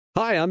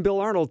Hi, I'm Bill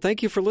Arnold.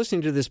 Thank you for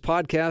listening to this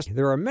podcast.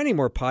 There are many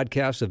more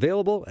podcasts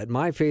available at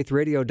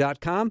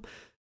myfaithradio.com.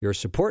 Your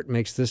support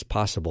makes this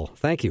possible.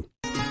 Thank you.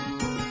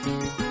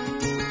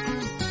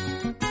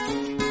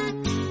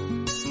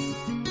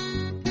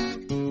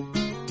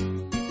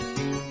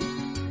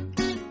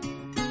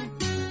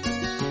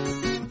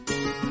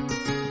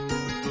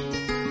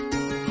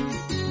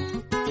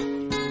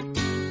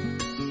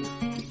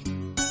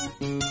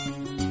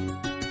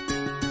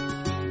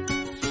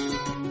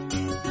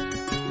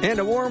 And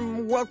a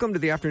warm welcome to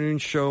the afternoon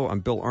show. I'm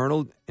Bill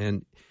Arnold,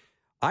 and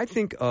I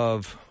think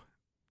of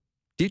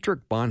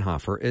Dietrich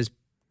Bonhoeffer as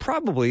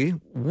probably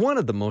one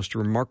of the most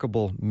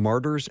remarkable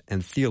martyrs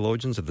and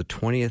theologians of the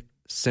 20th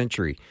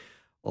century.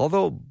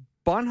 Although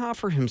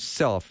Bonhoeffer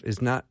himself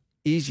is not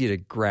easy to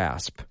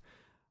grasp,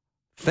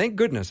 thank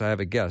goodness I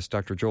have a guest.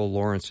 Dr. Joel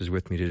Lawrence is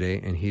with me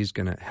today, and he's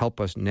going to help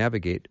us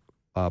navigate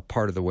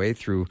part of the way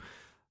through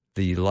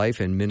the life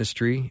and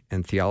ministry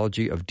and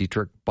theology of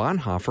Dietrich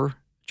Bonhoeffer.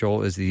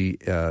 Joel is the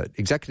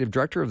executive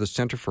director of the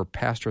Center for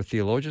Pastoral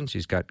Theologians.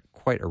 He's got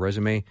quite a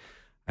resume.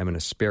 I'm going to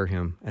spare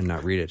him and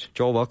not read it.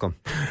 Joel, welcome.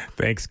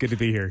 Thanks. Good to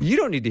be here. You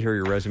don't need to hear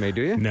your resume,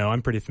 do you? No,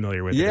 I'm pretty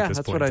familiar with it at this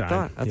point in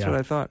time. That's what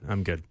I thought.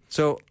 I'm good.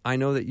 So I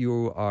know that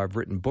you have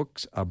written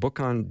a book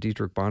on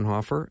Dietrich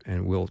Bonhoeffer,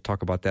 and we'll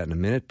talk about that in a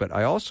minute. But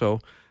I also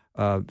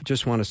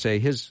just want to say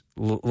his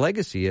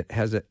legacy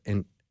has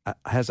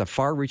a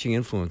far-reaching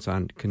influence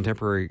on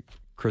contemporary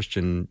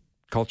Christian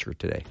culture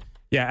today.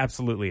 Yeah,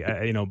 absolutely.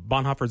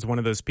 Bonhoeffer is one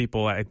of those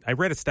people. I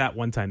read a stat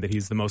one time that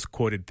he's the most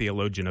quoted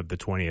theologian of the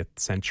 20th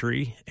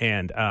century.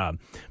 And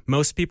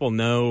most people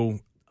know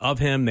of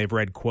him. They've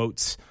read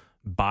quotes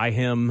by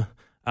him.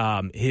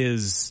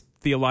 His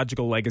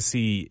theological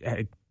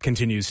legacy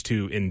continues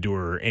to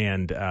endure.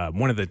 And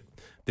one of the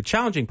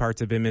challenging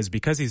parts of him is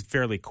because he's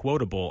fairly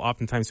quotable.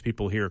 Oftentimes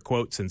people hear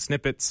quotes and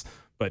snippets,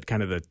 but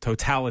kind of the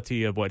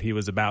totality of what he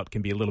was about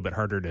can be a little bit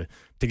harder to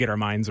get our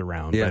minds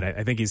around. Yeah. But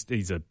I think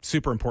he's a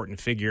super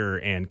important figure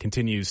and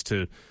continues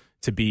to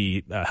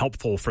be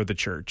helpful for the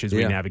church as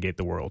we navigate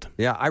the world.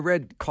 Yeah, I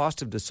read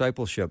Cost of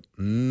Discipleship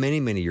many,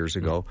 many years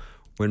ago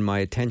when my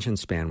attention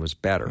span was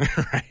better.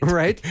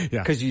 Right? Yeah.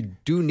 Because you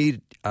do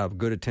need a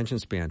good attention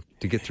span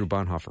to get through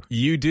Bonhoeffer.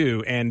 You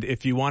do. And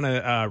if you want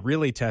to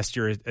really test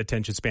your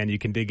attention span, you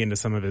can dig into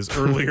some of his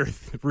earlier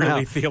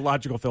really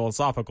theological,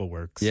 philosophical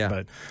works.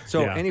 Yeah.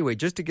 Anyway,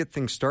 just to get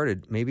things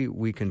started, maybe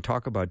we can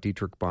talk about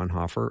Dietrich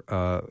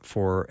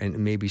Bonhoeffer and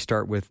maybe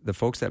start with the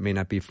folks that may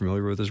not be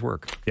familiar with his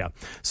work. Yeah.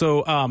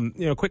 So,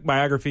 quick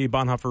biography.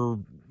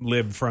 Bonhoeffer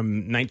lived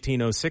from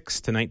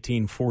 1906 to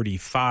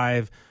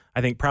 1945. I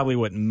think probably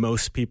what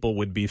most people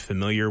would be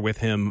familiar with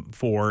him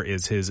for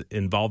is his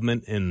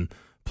involvement in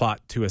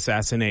plot to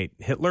assassinate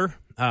Hitler.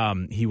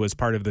 He was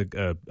part of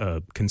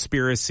the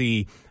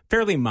conspiracy,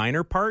 fairly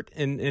minor part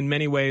in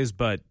many ways,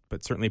 but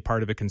certainly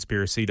part of a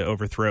conspiracy to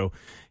overthrow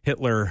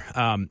Hitler.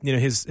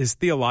 His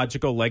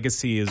theological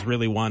legacy is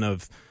really one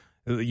of,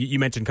 you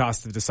mentioned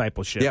Cost of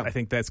Discipleship. Yeah. I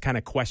think that's kind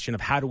of question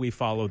of how do we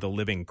follow the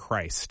living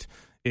Christ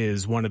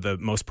is one of the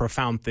most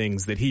profound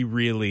things that he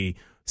really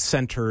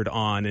centered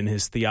on, and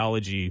his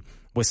theology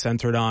was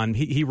centered on.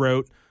 He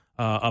wrote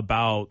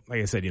about,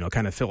 like I said,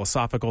 kind of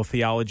philosophical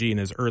theology in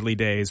his early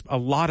days, a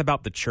lot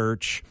about the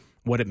church,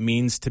 what it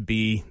means to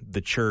be the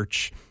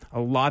church,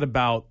 a lot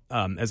about,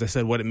 as I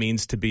said, what it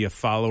means to be a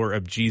follower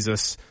of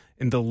Jesus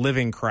and the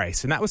living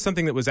Christ. And that was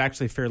something that was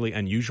actually fairly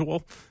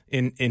unusual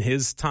in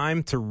his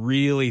time, to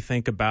really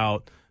think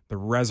about the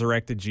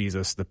resurrected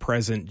Jesus, the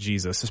present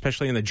Jesus,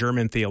 especially in the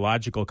German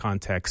theological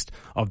context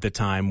of the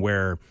time,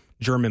 where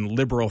German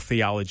liberal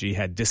theology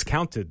had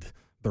discounted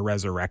the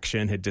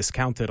resurrection, had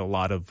discounted a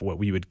lot of what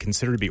we would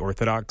consider to be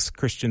Orthodox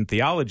Christian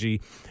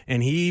theology.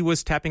 And he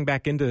was tapping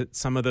back into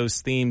some of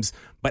those themes,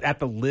 but at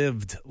the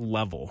lived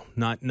level,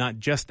 not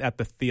just at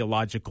the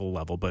theological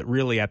level, but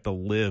really at the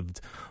lived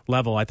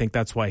level. I think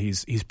that's why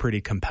he's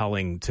pretty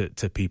compelling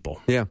to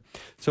people. Yeah.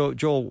 So,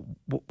 Joel,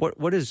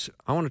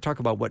 I want to talk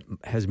about what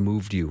has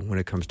moved you when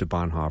it comes to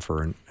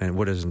Bonhoeffer and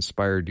what has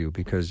inspired you,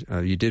 because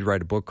you did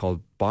write a book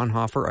called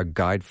Bonhoeffer, A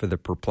Guide for the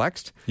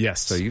Perplexed.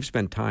 Yes. So you've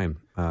spent time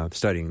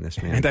studying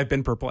this man. And I've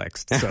been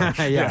perplexed. So,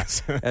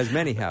 yes. As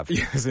many have.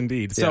 Yes,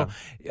 indeed. Yeah.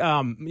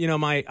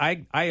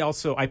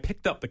 So, I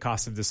picked up the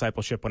Cost of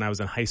Discipleship when I was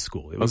in high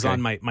school. It was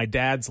on my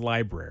dad's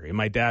library.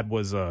 My dad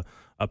was a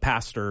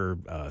pastor,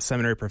 a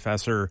seminary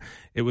professor.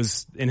 It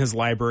was in his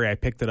library. I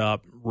picked it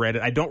up, read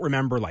it. I don't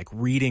remember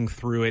reading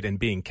through it and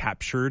being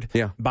captured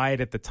by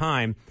it at the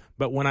time.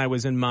 But when I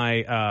was in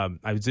I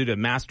did a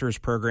master's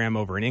program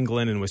over in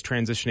England and was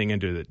transitioning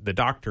into the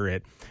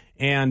doctorate,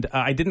 and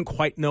I didn't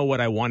quite know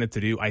what I wanted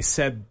to do. I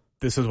said,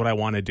 this is what I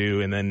want to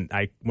do. And then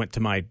I went to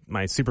my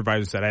supervisor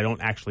and said, I don't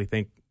actually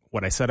think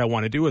what I said I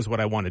want to do is what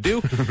I want to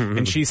do.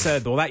 And she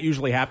said, well, that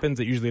usually happens.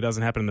 It usually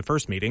doesn't happen in the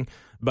first meeting,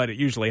 but it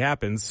usually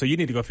happens. So you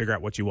need to go figure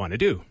out what you want to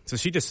do. So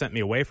she just sent me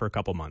away for a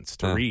couple months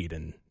to read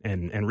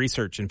and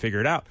research and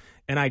figure it out.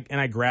 And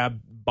I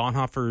grabbed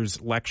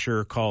Bonhoeffer's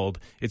lecture called,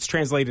 it's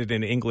translated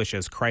in English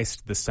as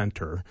Christ the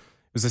Center.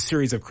 was a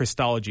series of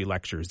Christology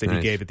lectures that Nice.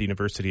 he gave at the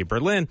University of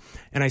Berlin.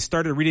 And I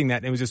started reading that,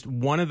 and it was just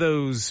one of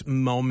those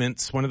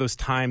moments, one of those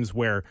times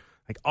where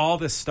like all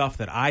this stuff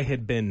that I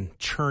had been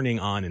churning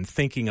on and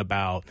thinking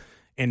about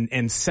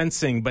and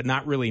sensing, but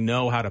not really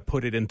know how to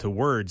put it into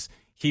words,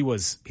 he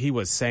was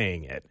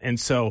saying it. And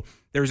so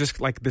there was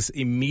just like this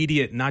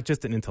immediate, not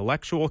just an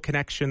intellectual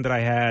connection that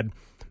I had,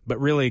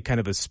 but really kind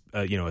of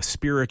a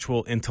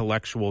spiritual,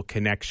 intellectual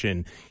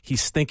connection.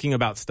 He's thinking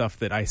about stuff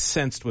that I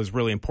sensed was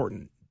really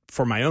important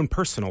for my own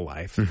personal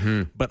life,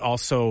 but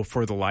also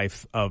for the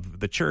life of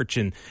the church.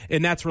 And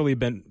that's really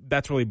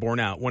borne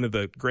out. One of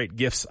the great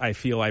gifts I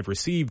feel I've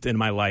received in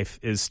my life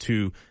is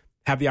to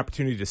have the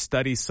opportunity to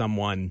study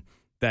someone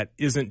that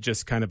isn't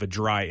just kind of a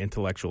dry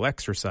intellectual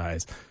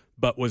exercise,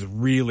 but was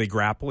really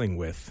grappling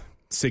with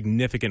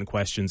significant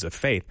questions of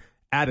faith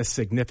at a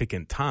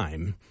significant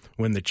time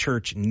when the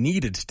church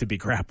needed to be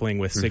grappling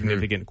with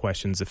significant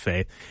questions of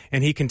faith.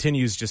 And he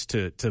continues just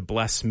to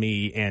bless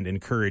me and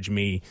encourage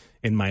me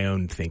in my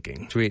own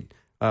thinking. Sweet.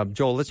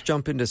 Joel, let's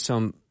jump into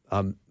some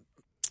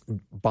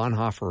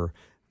Bonhoeffer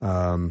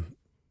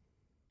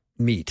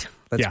meat.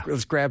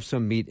 Let's grab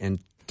some meat and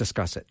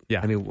discuss it.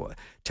 Yeah. I mean,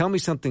 tell me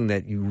something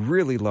that you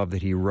really love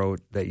that he wrote,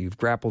 that you've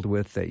grappled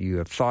with, that you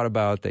have thought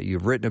about, that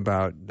you've written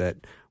about, that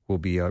will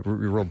be a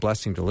real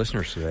blessing to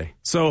listeners today.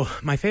 So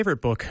my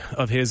favorite book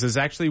of his is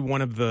actually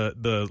one of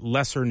the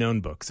lesser known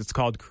books. It's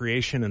called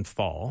Creation and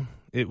Fall.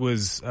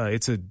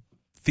 It's a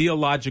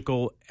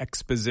theological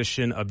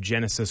exposition of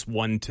Genesis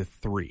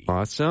 1-3.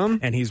 Awesome.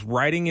 And he's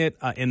writing it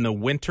in the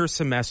winter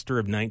semester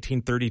of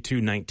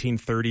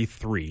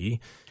 1932-1933.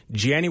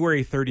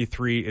 January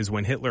 33 is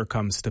when Hitler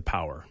comes to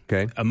power.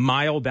 Okay. A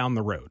mile down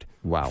the road.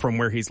 Wow. From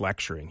where he's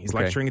lecturing. He's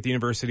lecturing at the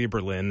University of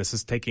Berlin. This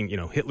is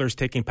Hitler's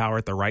taking power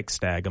at the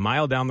Reichstag, a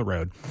mile down the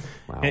road.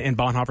 Wow. And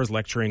Bonhoeffer's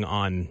lecturing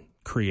on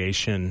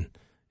creation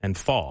and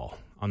fall,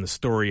 on the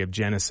story of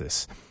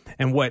Genesis.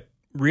 And what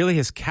really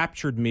has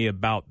captured me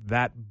about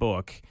that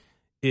book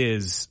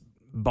is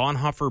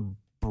Bonhoeffer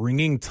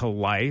bringing to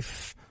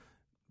life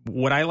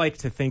what I like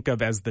to think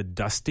of as the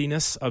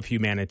dustiness of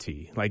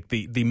humanity, like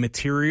the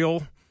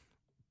material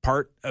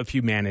part of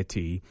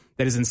humanity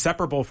that is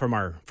inseparable from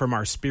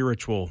our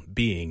spiritual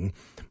being,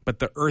 but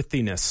the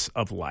earthiness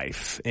of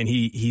life. And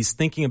he's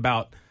thinking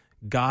about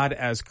God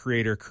as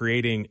creator,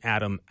 creating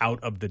Adam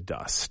out of the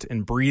dust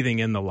and breathing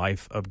in the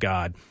life of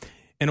God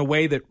in a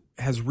way that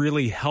has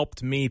really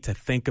helped me to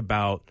think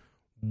about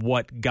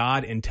what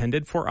God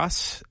intended for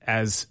us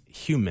as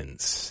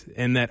humans,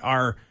 and that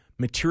our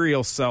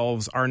material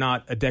selves are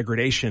not a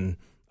degradation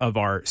of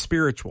our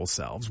spiritual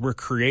selves. We're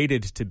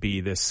created to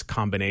be this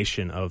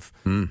combination of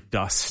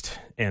dust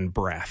and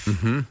breath,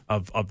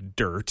 of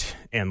dirt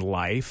and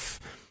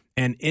life.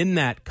 And in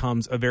that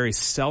comes a very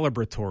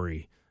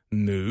celebratory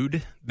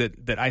mood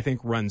that I think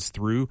runs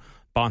through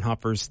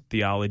Bonhoeffer's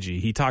theology.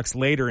 He talks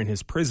later in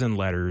his prison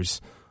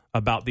letters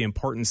about the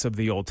importance of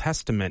the Old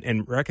Testament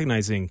and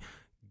recognizing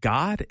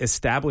God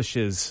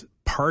establishes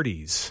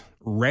parties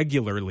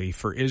regularly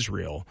for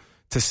Israel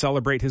to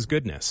celebrate his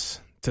goodness,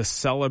 to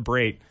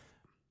celebrate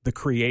the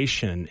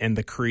creation and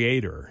the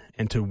creator,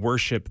 and to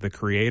worship the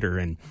creator.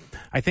 And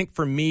I think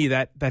for me,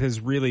 that has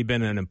really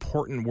been an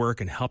important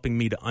work in helping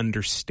me to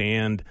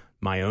understand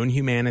my own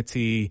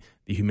humanity,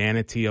 the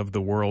humanity of the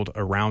world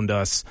around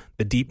us,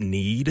 the deep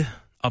need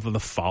of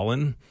the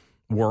fallen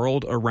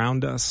world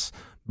around us,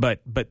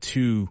 but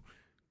to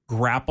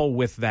grapple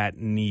with that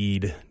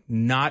need,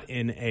 not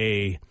in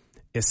a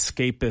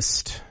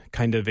escapist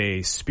kind of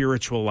a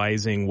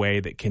spiritualizing way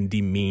that can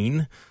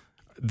demean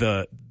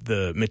the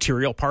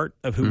material part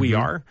of who we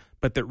are,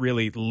 but that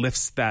really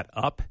lifts that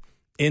up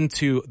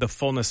into the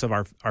fullness of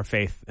our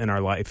faith and our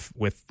life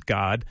with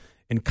God,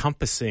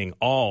 encompassing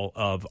all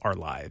of our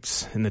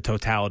lives and the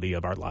totality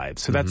of our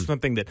lives. So that's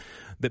something that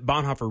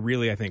Bonhoeffer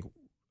really, I think,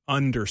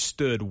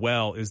 understood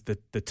well, is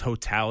the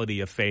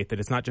totality of faith, that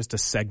it's not just a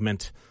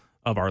segment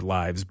of our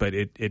lives, but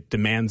it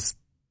demands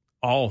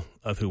all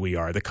of who we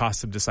are. The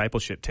cost of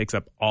discipleship takes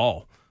up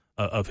all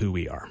of who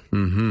we are.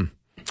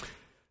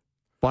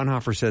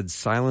 Bonhoeffer said,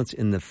 silence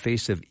in the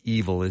face of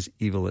evil is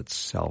evil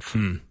itself.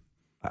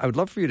 I would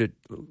love for you to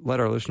let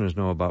our listeners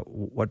know about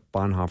what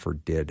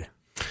Bonhoeffer did.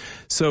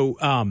 So,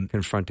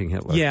 confronting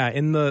Hitler. Yeah,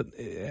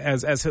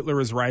 as Hitler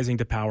was rising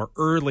to power,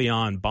 early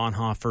on,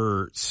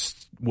 Bonhoeffer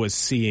was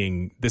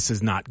seeing this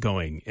is not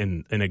going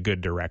in a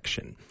good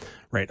direction,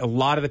 right? A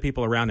lot of the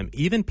people around him,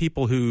 even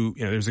people who,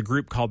 there's a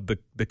group called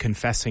the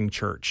Confessing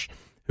Church,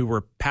 who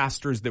were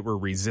pastors that were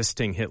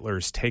resisting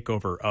Hitler's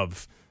takeover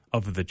of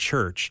the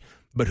church,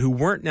 but who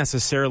weren't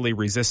necessarily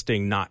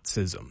resisting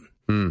Nazism,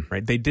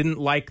 right? They didn't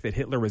like that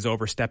Hitler was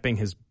overstepping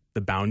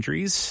the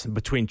boundaries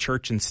between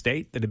church and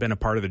state that had been a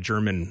part of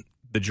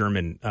the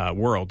German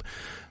world.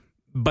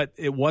 But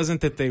it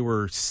wasn't that they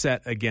were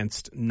set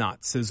against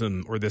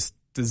Nazism or this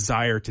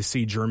desire to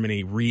see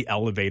Germany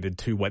re-elevated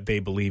to what they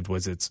believed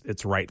was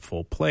its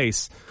rightful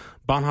place.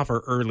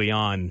 Bonhoeffer early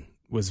on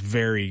was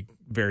very,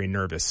 very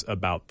nervous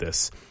about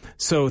this.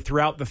 So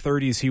throughout the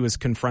 30s, he was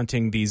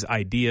confronting these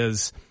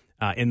ideas.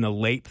 In the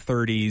late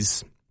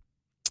 30s,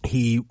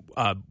 he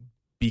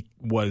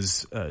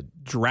was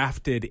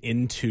drafted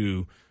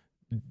into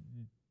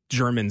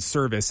German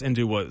service,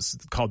 into what's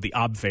called the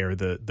Abwehr,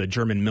 the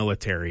German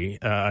military,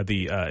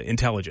 the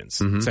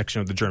intelligence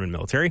section of the German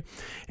military.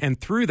 And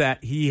through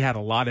that, he had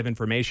a lot of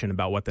information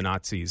about what the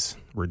Nazis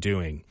were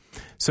doing.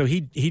 So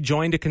he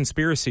joined a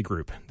conspiracy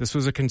group. This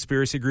was a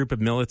conspiracy group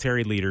of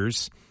military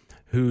leaders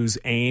whose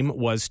aim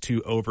was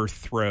to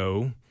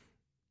overthrow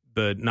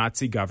the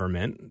Nazi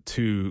government,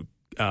 to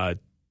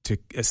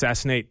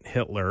assassinate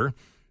Hitler,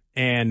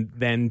 and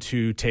then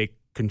to take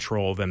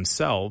control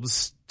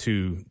themselves,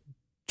 to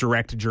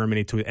direct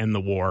Germany to end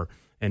the war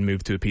and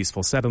move to a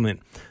peaceful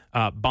settlement.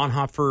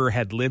 Bonhoeffer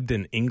had lived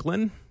in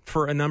England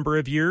for a number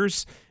of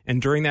years,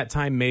 and during that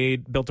time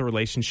built a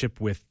relationship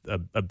with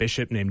a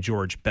bishop named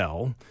George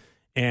Bell.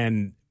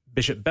 And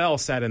Bishop Bell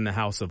sat in the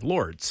House of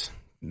Lords.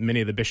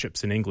 Many of the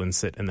bishops in England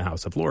sit in the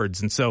House of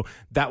Lords. And so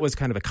that was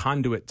kind of a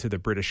conduit to the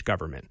British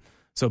government.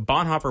 So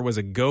Bonhoeffer was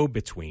a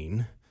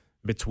go-between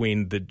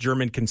between the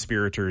German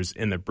conspirators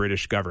and the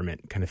British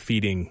government, kind of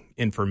feeding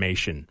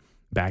information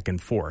back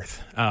and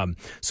forth.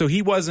 So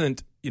he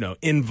wasn't,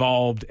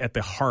 involved at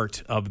the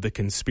heart of the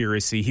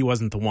conspiracy. He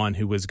wasn't the one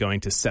who was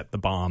going to set the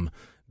bomb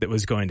that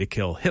was going to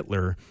kill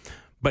Hitler.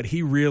 But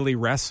he really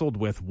wrestled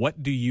with,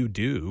 what do you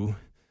do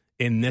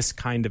in this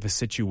kind of a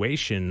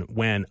situation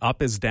when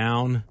up is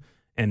down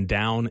and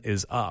down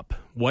is up?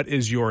 What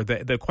is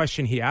the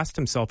question he asked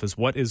himself is,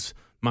 what is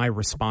my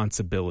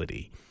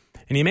responsibility?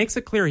 And he makes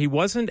it clear he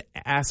wasn't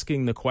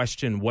asking the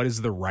question, what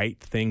is the right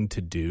thing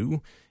to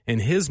do? In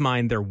his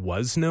mind, there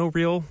was no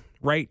real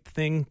right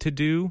thing to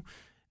do.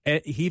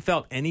 He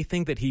felt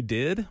anything that he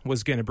did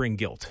was going to bring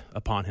guilt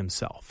upon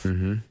himself.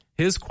 Mm-hmm.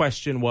 His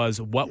question was,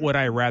 what would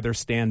I rather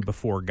stand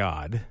before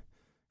God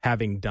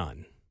having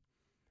done?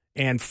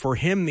 And for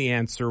him, the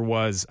answer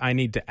was, I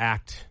need to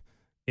act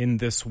in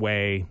this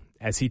way,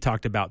 as he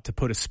talked about, to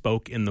put a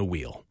spoke in the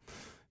wheel,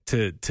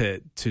 to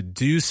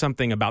do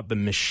something about the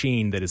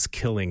machine that is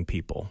killing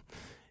people.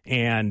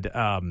 And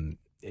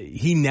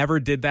he never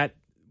did that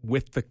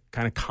with the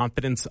kind of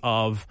confidence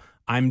of,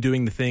 I'm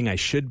doing the thing I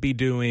should be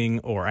doing,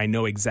 or I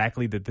know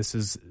exactly that this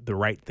is the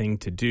right thing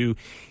to do.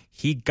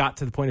 He got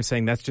to the point of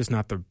saying that's just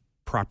not the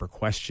proper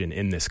question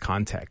in this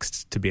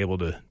context to be able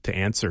to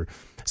answer.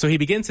 So he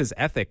begins his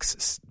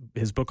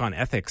book on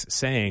ethics,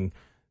 saying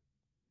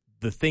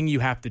the thing you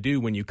have to do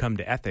when you come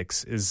to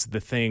ethics is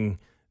the thing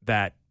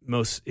that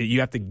you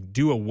have to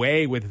do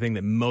away with the thing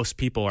that most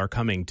people are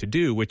coming to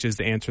do, which is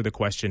to answer the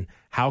question,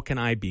 how can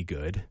I be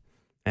good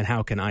and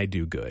how can I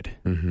do good?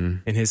 Mm-hmm.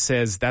 And he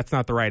says that's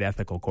not the right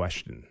ethical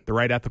question. The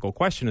right ethical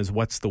question is,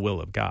 what's the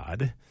will of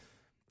God?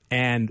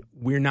 And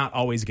we're not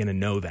always going to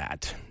know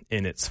that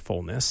in its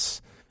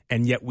fullness.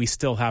 And yet we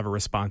still have a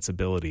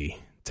responsibility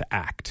to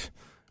act.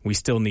 We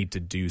still need to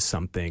do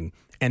something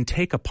and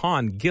take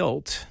upon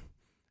guilt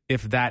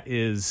if that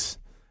is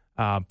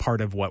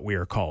part of what we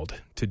are called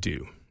to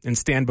do. And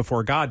stand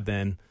before God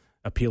then,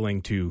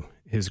 appealing to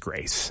his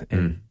grace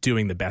and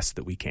doing the best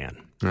that we can.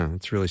 Oh,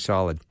 that's really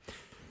solid.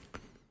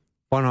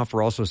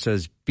 Bonhoeffer also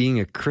says being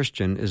a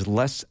Christian is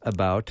less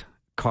about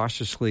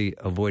cautiously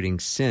avoiding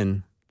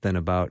sin than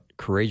about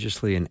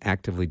courageously and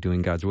actively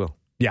doing God's will.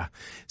 Yeah.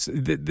 So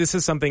this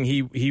is something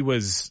he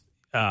was,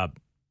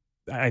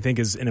 I think,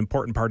 is an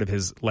important part of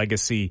his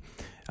legacy.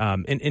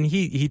 And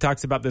he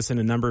talks about this in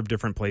a number of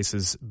different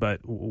places,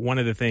 but one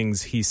of the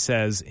things he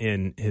says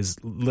in his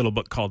little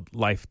book called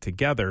Life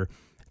Together,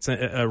 it's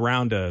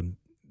around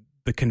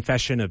the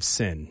confession of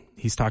sin.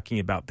 He's talking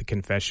about the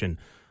confession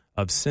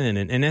of sin.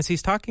 And as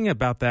he's talking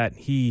about that,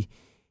 he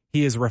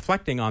is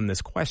reflecting on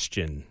this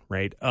question,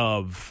 right,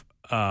 of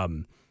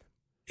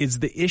is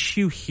the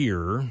issue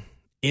here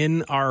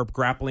in our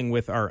grappling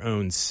with our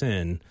own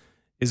sin,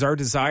 is our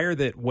desire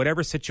that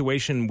whatever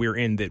situation we're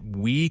in, that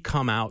we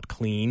come out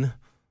clean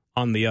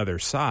on the other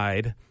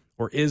side,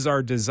 or is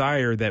our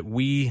desire that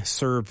we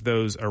serve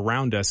those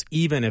around us,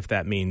 even if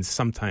that means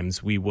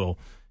sometimes we will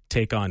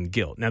take on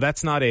guilt? Now,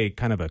 that's not a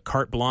kind of a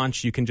carte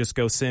blanche. You can just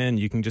go sin.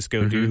 You can just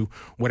go do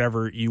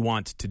whatever you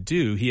want to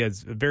do. He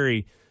has a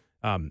very,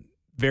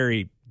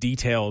 very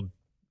detailed,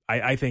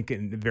 I think, a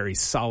very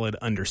solid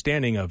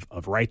understanding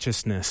of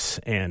righteousness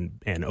and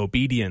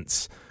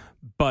obedience.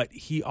 But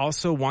he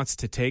also wants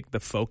to take the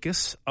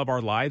focus of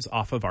our lives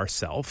off of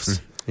ourselves.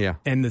 Yeah.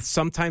 And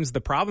sometimes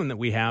the problem that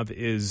we have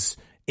is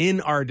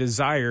in our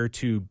desire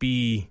to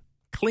be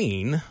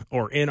clean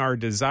or in our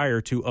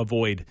desire to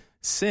avoid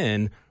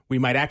sin, we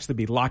might actually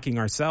be locking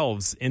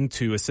ourselves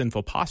into a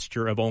sinful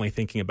posture of only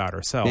thinking about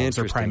ourselves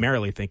or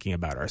primarily thinking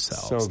about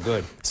ourselves. So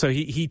good. So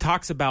he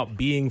talks about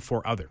being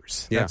for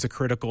others. Yeah. That's a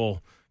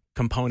critical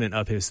component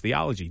of his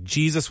theology.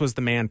 Jesus was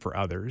the man for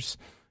others.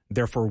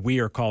 Therefore, we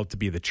are called to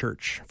be the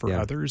church for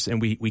others, and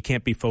we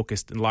can't be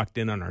focused and locked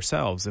in on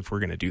ourselves if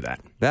we're going to do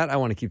that. That I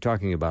want to keep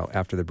talking about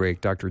after the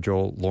break. Dr.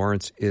 Joel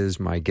Lawrence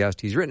is my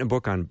guest. He's written a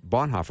book on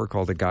Bonhoeffer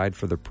called A Guide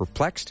for the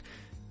Perplexed,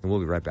 and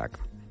we'll be right back.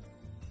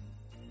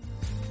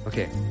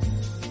 Okay.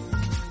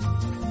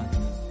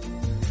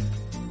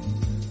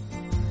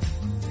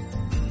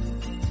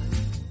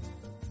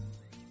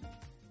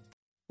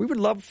 We would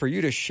love for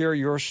you to share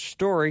your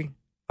story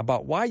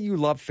about why you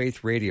love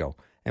Faith Radio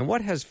and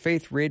what has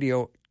Faith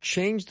Radio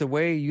changed the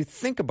way you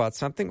think about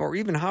something or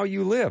even how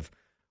you live.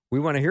 We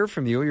want to hear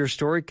from you. Your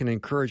story can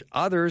encourage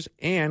others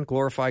and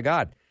glorify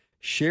God.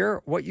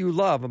 Share what you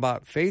love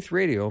about Faith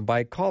Radio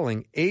by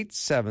calling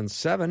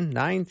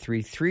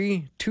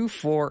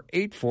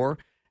 877-933-2484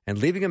 and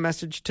leaving a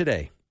message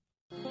today.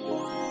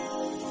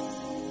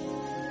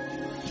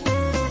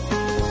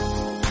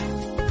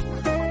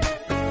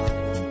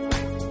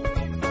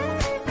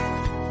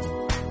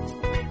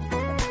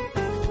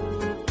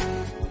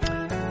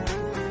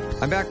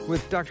 I'm back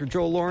with Dr.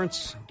 Joel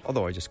Lawrence,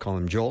 although I just call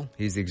him Joel.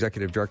 He's the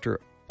executive director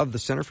of the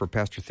Center for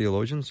Pastor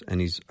Theologians,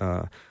 and he's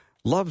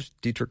loves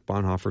Dietrich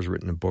Bonhoeffer's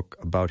written a book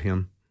about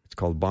him. It's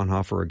called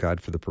Bonhoeffer, A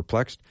Guide for the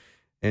Perplexed.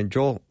 And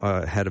Joel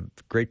had a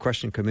great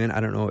question come in. I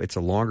don't know, it's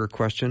a longer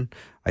question.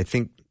 I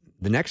think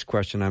the next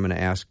question I'm going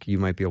to ask, you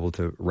might be able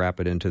to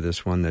wrap it into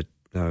this one that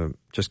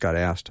just got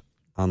asked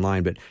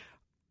online. But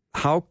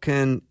how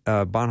can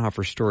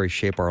Bonhoeffer's story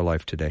shape our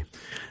life today?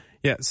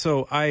 Yeah,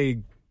 so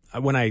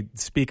when I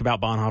speak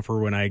about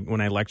Bonhoeffer,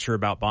 when I lecture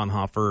about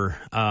Bonhoeffer,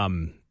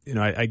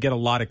 I get a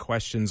lot of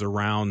questions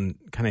around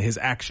kind of his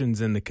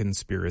actions in the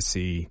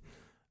conspiracy,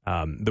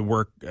 the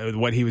work,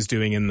 what he was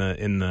doing in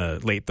the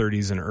late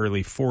 30s and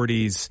early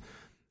 40s.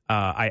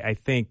 I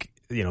think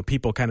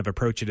people kind of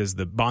approach it as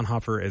the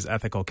Bonhoeffer as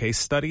ethical case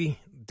study.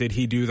 Did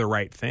he do the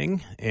right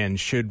thing, and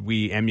should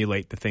we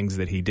emulate the things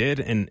that he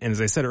did? And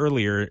as I said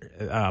earlier,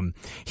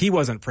 he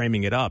wasn't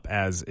framing it up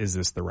as, is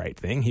this the right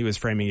thing? He was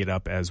framing it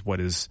up as,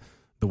 what is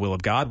the will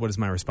of God? What is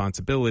my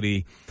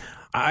responsibility?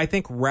 I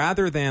think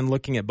rather than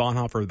looking at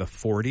Bonhoeffer of the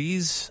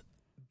 40s,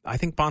 I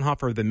think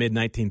Bonhoeffer of the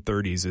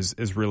mid-1930s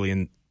is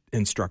really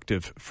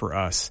instructive for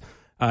us.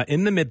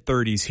 In the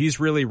mid-30s,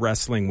 he's really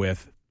wrestling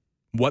with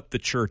what the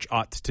church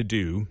ought to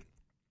do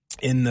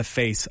in the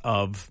face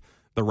of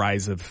the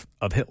rise of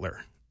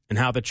Hitler and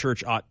how the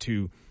church ought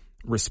to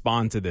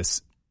respond to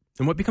this.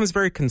 And what becomes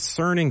very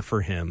concerning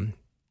for him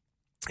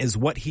is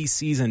what he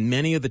sees in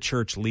many of the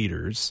church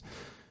leaders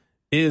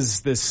is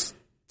this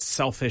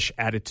selfish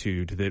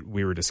attitude that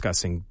we were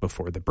discussing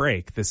before the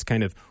break, this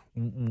kind of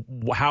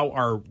how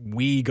are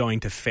we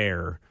going to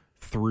fare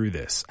through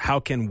this? How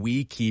can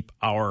we keep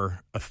our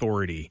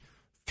authority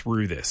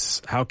through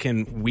this? How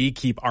can we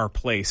keep our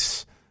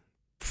place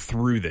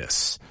through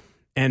this?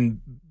 And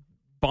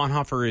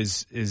Bonhoeffer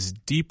is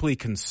deeply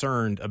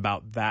concerned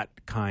about that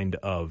kind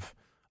of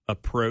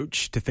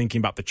approach to thinking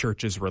about the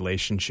church's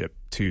relationship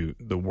to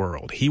the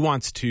world. He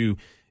wants to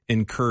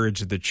encourage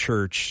the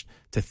church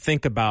to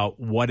think about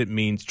what it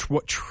means,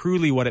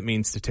 what it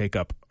means to take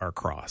up our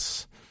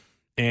cross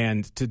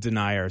and to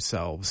deny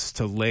ourselves,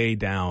 to lay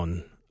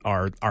down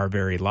our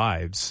very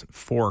lives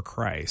for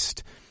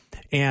Christ.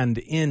 And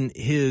in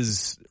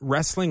his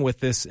wrestling with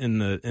this in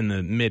the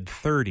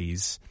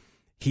mid-30s,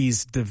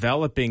 he's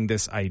developing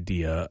this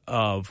idea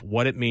of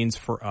what it means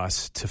for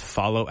us to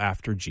follow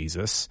after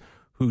Jesus,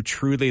 who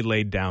truly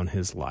laid down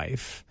his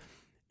life,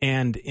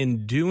 and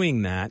in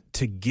doing that,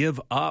 to give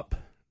up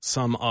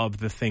some of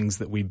the things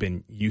that we've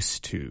been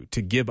used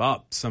to give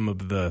up some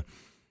of the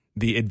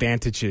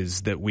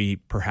advantages that we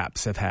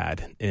perhaps have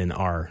had in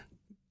our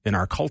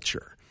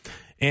culture.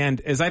 And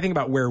as I think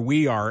about where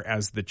we are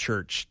as the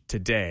church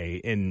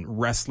today in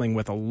wrestling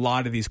with a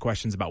lot of these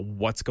questions about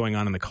what's going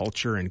on in the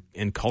culture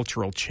and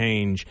cultural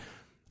change,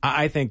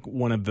 I think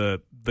one of the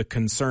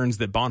concerns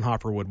that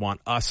Bonhoeffer would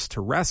want us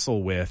to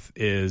wrestle with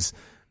is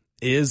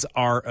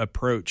our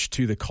approach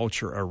to the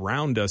culture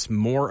around us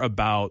more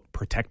about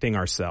protecting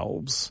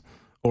ourselves,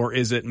 or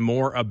is it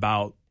more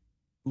about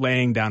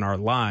laying down our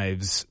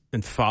lives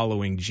and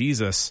following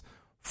Jesus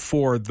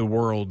for the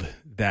world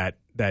that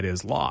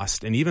is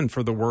lost, and even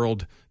for the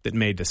world that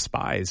may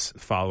despise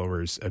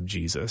followers of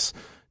Jesus,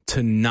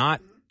 to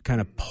not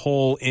kind of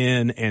pull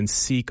in and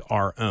seek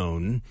our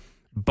own,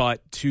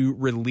 but to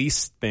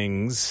release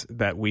things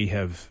that we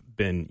have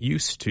been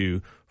used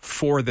to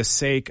for the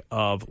sake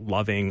of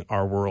loving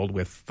our world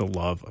with the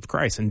love of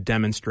Christ and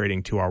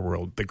demonstrating to our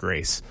world the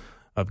grace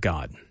of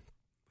God.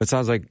 It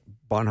sounds like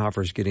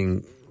Bonhoeffer's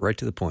getting right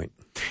to the point.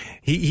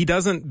 He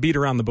doesn't beat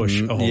around the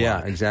bush a whole lot.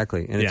 Yeah,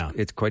 exactly. And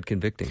it's quite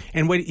convicting.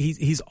 And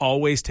he's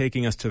always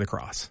taking us to the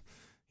cross.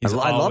 He's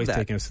always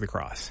taking us to the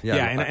cross.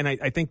 And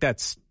I think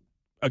that's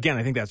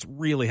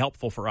really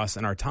helpful for us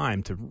in our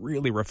time to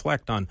really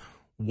reflect on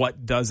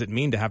what does it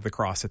mean to have the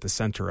cross at the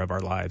center of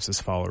our lives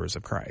as followers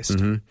of Christ.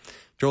 Mm-hmm.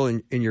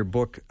 Joel, in your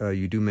book,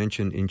 you do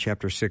mention in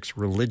Chapter 6,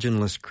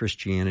 religionless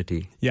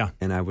Christianity. Yeah.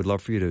 And I would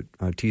love for you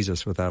to tease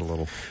us with that a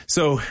little.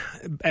 So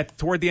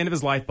toward the end of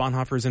his life,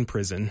 Bonhoeffer's in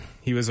prison.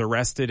 He was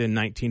arrested in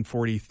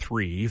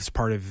 1943 as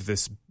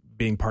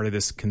being part of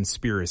this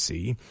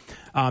conspiracy.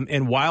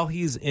 And while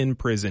he's in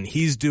prison,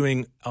 he's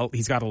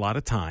got a lot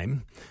of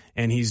time,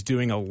 and he's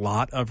doing a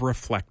lot of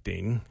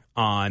reflecting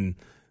on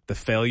the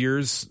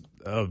failures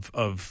of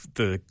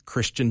the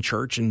Christian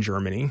church in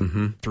Germany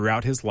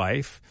throughout his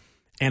life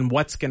and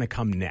what's going to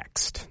come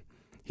next.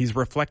 He's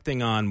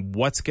reflecting on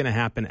what's going to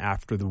happen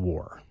after the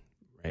war.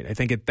 Right. I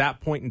think at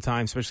that point in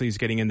time, especially he's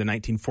getting into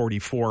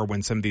 1944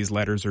 when some of these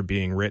letters are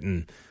being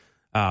written,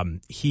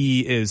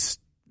 he is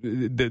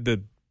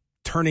the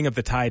turning of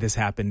the tide has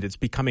happened. It's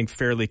becoming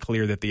fairly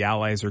clear that the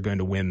Allies are going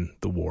to win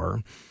the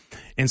war.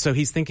 And so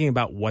he's thinking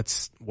about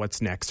what's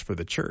next for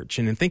the church.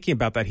 And in thinking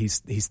about that, he's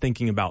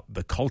thinking about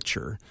the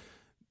culture.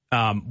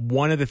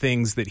 One of the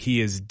things that he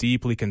is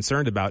deeply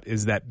concerned about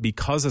is that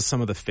because of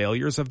some of the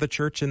failures of the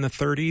church in the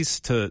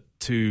 30s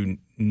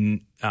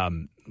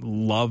to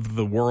love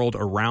the world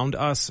around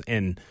us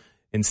and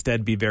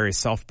instead be very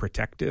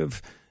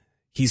self-protective,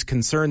 he's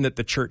concerned that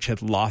the church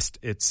had lost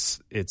its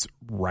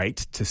right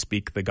to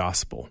speak the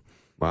gospel.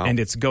 Wow.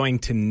 And it's going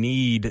to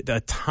need a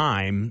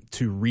time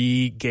to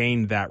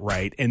regain that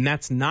right. And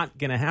that's not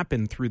going to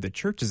happen through the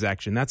church's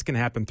action. That's going to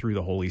happen through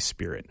the Holy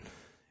Spirit.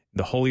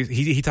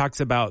 He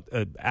talks about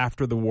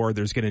after the war,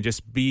 there's going to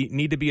just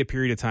need to be a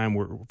period of time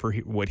where, for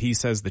what he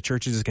says, the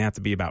church is going to have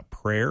to be about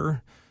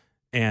prayer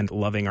and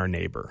loving our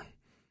neighbor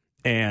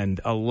and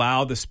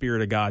allow the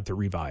Spirit of God to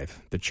revive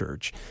the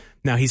church.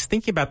 Now, he's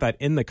thinking about that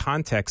in the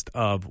context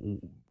of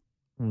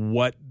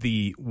where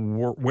the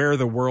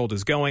world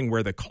is going,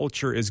 where the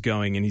culture is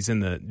going, and he's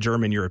in the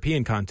German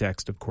European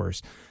context, of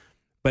course.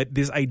 But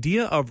this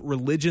idea of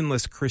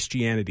religionless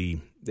Christianity,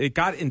 it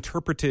got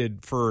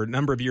interpreted for a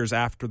number of years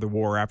after the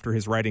war, after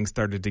his writings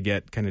started to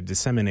get kind of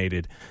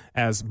disseminated,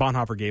 as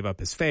Bonhoeffer gave up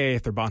his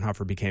faith or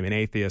Bonhoeffer became an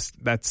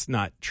atheist. That's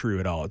not true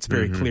at all. It's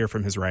very clear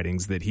from his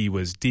writings that he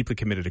was deeply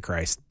committed to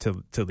Christ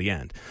till the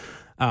end.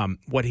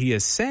 What he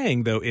is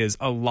saying, though, is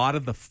a lot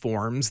of the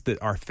forms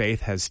that our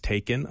faith has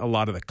taken, a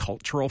lot of the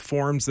cultural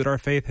forms that our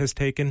faith has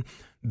taken,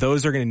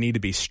 those are going to need to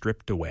be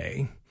stripped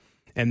away.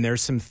 And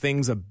there's some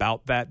things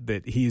about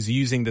that he's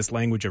using this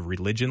language of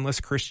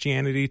religionless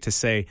Christianity to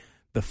say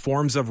the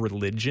forms of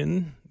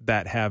religion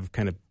that have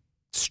kind of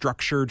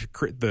structured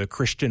the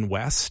Christian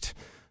West,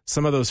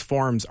 some of those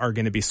forms are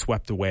going to be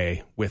swept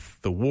away with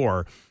the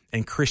war.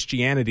 And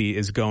Christianity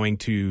is going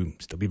to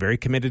still be very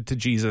committed to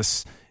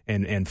Jesus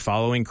and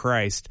following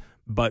Christ,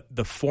 but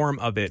the form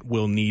of it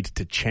will need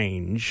to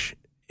change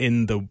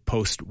in the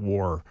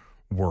post-war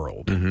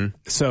world.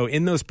 So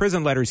in those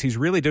prison letters, he's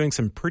really doing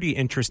some pretty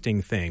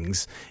interesting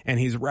things, and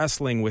he's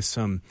wrestling with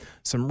some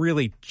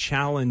really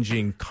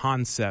challenging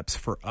concepts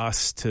for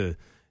us to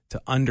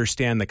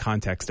understand the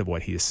context of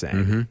what he is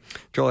saying.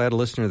 Joel, I had a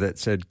listener that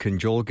said, can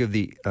Joel give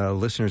the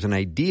listeners an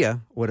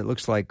idea what it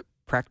looks like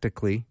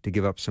practically to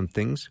give up some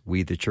things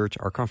we, the church,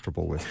 are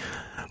comfortable with?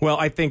 Well,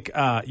 I think,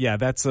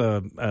 that's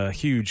a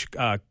huge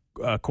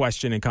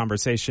question and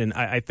conversation.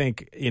 I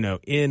think,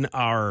 in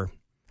our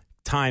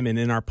time and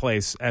in our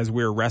place as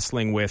we're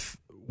wrestling with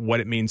what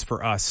it means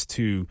for us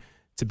to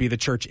be the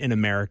church in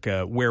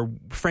America, where,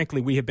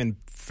 frankly, we have been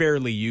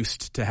fairly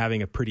used to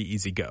having a pretty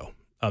easy go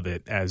of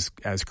it as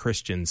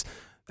Christians.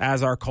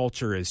 As our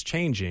culture is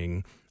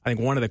changing, I think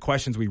one of the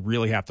questions we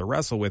really have to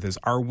wrestle with is,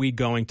 are we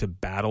going to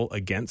battle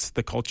against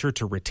the culture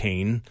to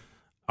retain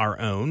our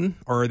own,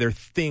 or are there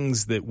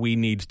things that we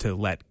need to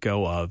let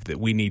go of, that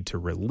we need to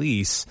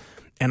release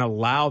and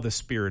allow the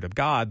Spirit of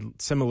God,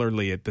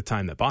 similarly at the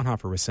time that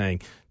Bonhoeffer was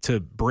saying, to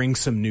bring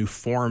some new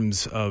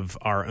forms of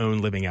our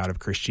own living out of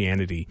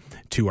Christianity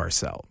to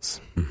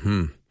ourselves?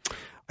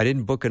 I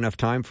didn't book enough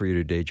time for you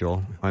today,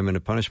 Joel. I'm going to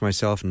punish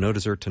myself. No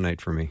dessert tonight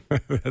for me.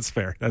 That's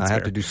fair. I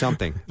have to do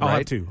something. I'll right?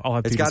 have two.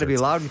 It's got to be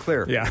loud and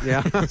clear.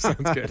 Yeah.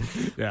 Sounds good.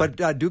 Yeah.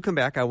 But do come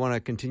back. I want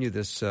to continue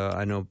this.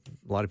 I know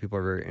a lot of people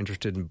are very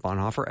interested in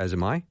Bonhoeffer, as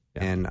am I.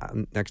 Yeah.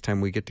 And next time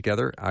we get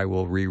together, I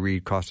will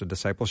reread Cost of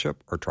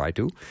Discipleship, or try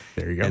to.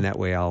 There you go. And that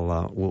way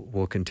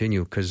we'll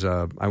continue, because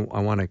I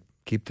want to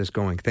keep this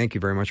going. Thank you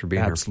very much for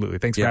being here. Absolutely.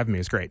 Thanks for having me.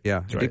 It's great.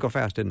 Yeah. It did go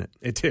fast, didn't it?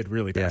 It did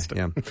really fast.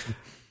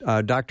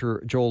 Yeah.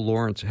 Dr. Joel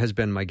Lawrence has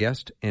been my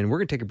guest, and we're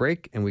going to take a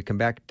break, and we come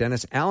back.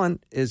 Dennis Allen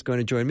is going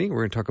to join me. We're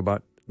going to talk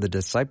about the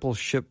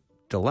discipleship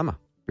dilemma.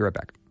 Be right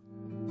back.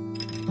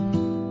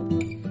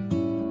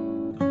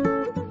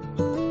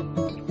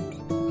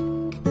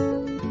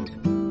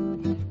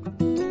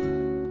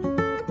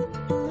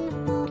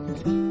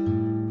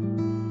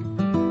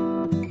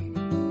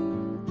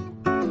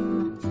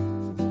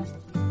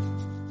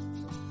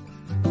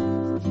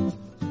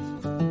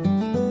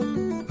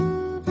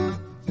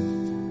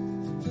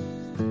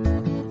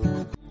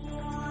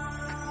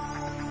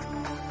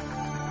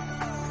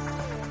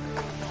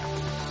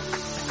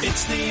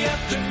 It's the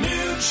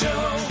afternoon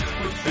show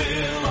with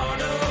Bill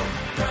Arnold.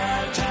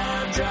 Prime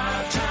time,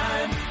 drive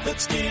time.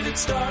 Let's get it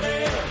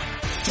started.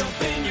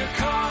 Jump in your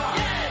car.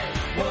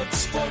 Yeah.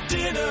 What's for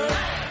dinner?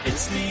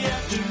 It's the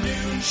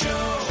afternoon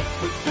show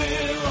with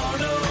Bill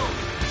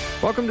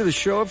Arnold. Welcome to the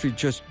show. If you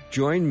just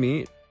joined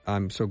me,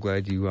 I'm so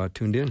glad you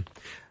tuned in.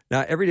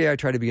 Now, every day I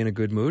try to be in a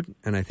good mood,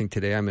 and I think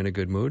today I'm in a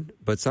good mood.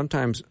 But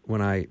sometimes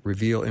when I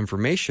reveal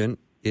information,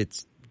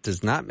 it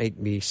does not make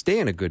me stay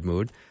in a good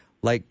mood.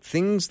 Like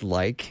things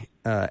like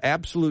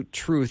absolute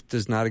truth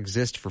does not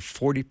exist for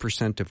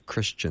 40% of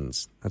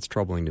Christians. That's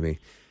troubling to me.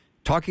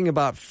 Talking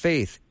about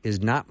faith is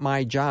not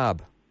my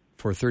job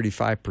for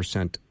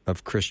 35%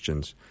 of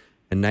Christians.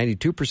 And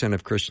 92%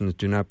 of Christians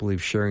do not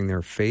believe sharing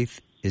their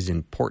faith is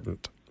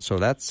important. So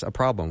that's a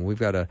problem. We've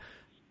got a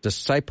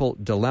disciple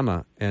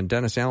dilemma, and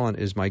Dennis Allen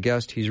is my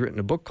guest. He's written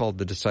a book called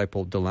The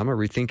Disciple Dilemma,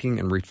 Rethinking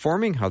and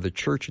Reforming How the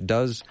Church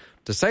Does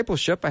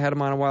Discipleship. I had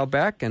him on a while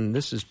back, and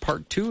this is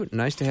part 2.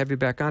 Nice to have you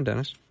back on,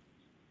 Dennis.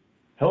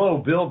 Hello,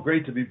 Bill.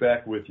 Great to be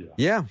back with you.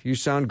 Yeah, you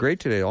sound great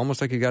today, almost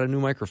like you got a new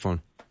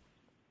microphone.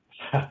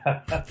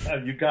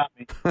 You got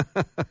me.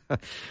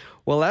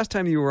 Well, last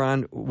time you were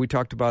on, we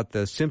talked about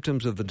the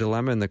symptoms of the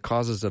dilemma and the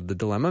causes of the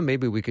dilemma.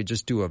 Maybe we could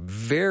just do a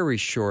very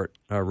short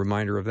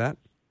reminder of that.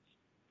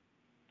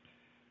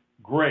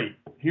 Great.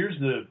 Here's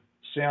the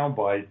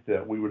soundbite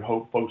that we would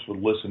hope folks would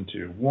listen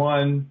to.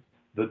 1,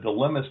 the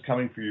dilemma's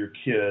coming for your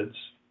kids,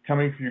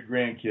 coming for your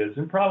grandkids,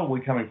 and probably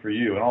coming for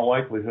you. In all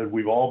likelihood,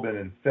 we've all been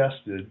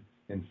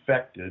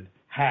infected,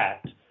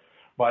 hacked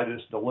by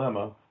this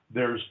dilemma.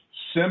 There's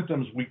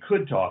symptoms we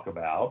could talk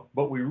about,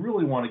 but we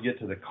really want to get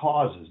to the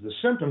causes. The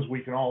symptoms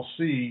we can all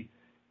see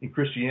in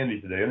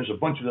Christianity today, and there's a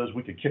bunch of those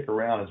we could kick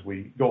around as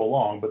we go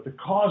along, but the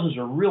causes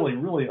are really,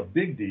 really a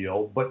big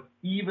deal. But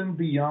even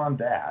beyond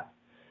that,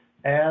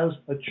 as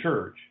a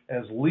church,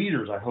 as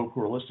leaders, I hope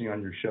who are listening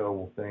on your show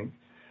will think,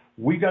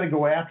 we got to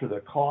go after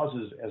the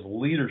causes as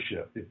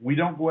leadership. If we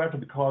don't go after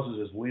the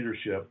causes as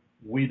leadership,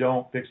 we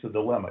don't fix the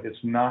dilemma. It's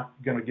not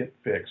going to get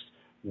fixed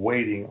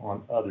waiting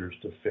on others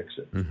to fix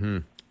it. Mm-hmm.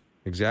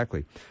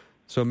 Exactly.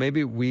 So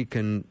maybe we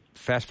can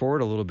fast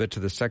forward a little bit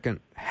to the second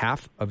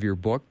half of your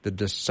book, The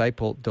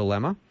Disciple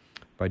Dilemma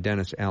by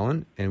Dennis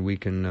Allen, and we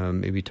can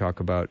maybe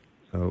talk about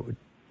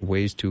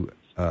ways to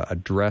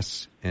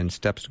address and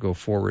steps to go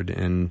forward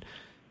and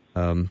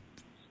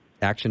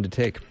action to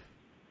take.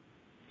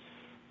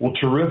 Well,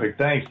 terrific.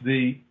 Thanks.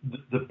 The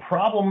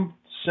problem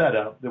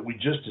setup that we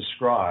just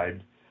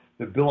described,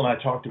 that Bill and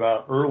I talked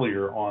about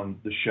earlier on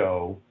the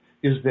show,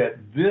 is that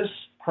this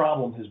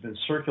problem has been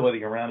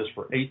circulating around us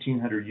for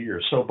 1,800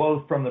 years. So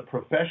both from the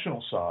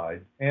professional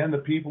side and the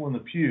people in the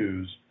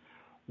pews,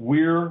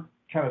 we're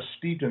kind of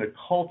steeped in a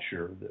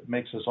culture that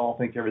makes us all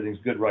think everything's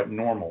good, right, and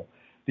normal.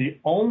 The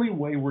only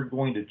way we're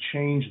going to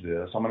change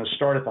this, I'm going to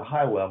start at the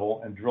high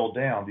level and drill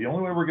down. The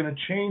only way we're going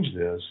to change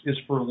this is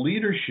for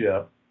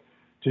leadership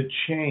to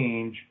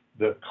change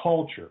the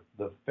culture,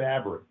 the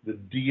fabric, the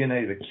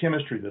DNA, the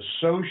chemistry, the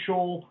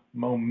social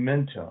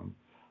momentum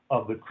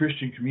of the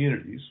Christian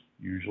communities,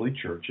 usually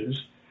churches,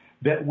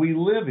 that we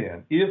live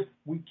in. If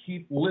we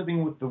keep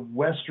living with the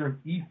Western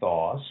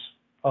ethos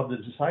of the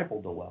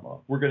disciple dilemma,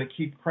 we're going to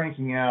keep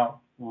cranking out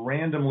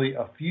randomly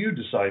a few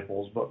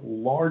disciples, but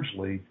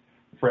largely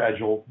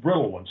fragile,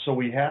 brittle ones. So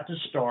we have to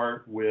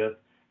start with,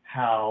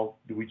 how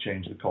do we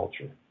change the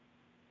culture?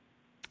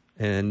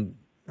 And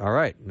all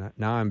right,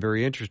 now I'm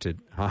very interested.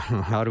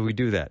 How do we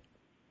do that?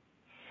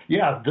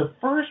 Yeah, the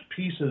first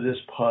piece of this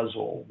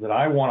puzzle that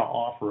I want to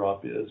offer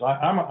up is,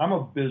 I'm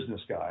a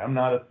business guy. I'm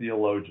not a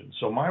theologian.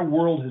 So my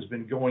world has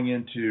been going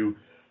into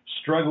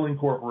struggling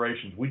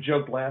corporations. We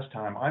joked last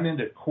time, I'm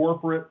into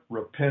corporate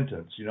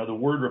repentance. You know, the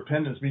word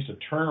repentance means to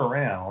turn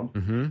around.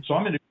 Mm-hmm. So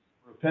I'm into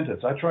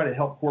repentance. I try to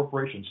help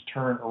corporations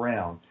turn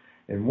around.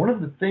 And one of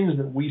the things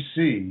that we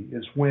see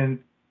is when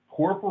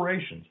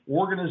corporations,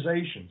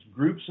 organizations,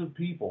 groups of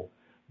people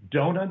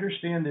don't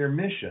understand their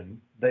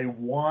mission, they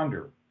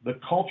wander. The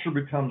culture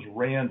becomes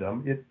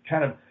random. It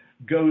kind of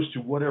goes to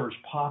whatever's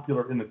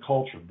popular in the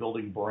culture,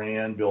 building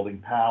brand, building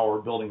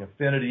power, building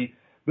affinity,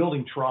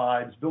 building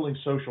tribes, building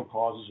social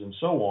causes, and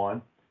so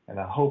on. And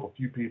I hope a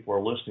few people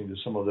are listening to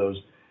some of those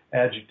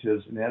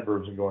adjectives and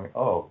adverbs and going,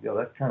 oh, yeah,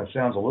 that kind of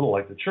sounds a little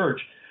like the church.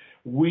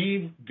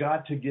 We've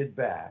got to get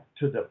back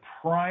to the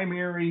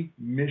primary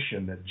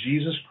mission that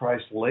Jesus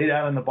Christ laid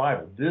out in the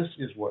Bible. This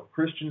is what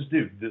Christians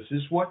do. This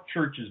is what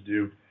churches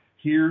do.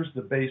 Here's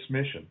the base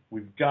mission.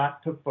 We've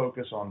got to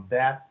focus on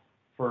that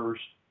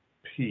first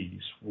piece.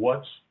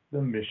 What's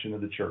the mission of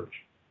the church?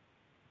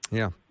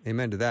 Yeah,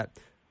 amen to that.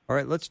 All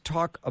right, let's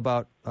talk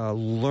about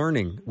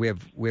learning. We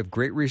have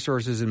great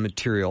resources and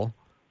material.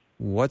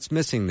 What's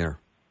missing there?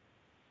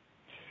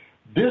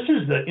 This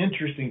is the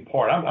interesting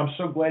part. I'm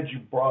so glad you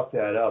brought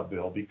that up,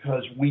 Bill,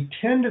 because we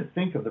tend to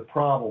think of the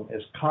problem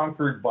as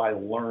conquered by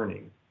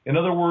learning. In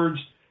other words,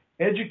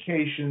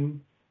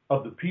 education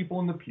of the people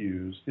in the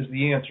pews is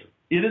the answer.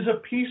 It is a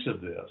piece of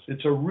this.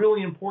 It's a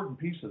really important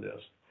piece of this.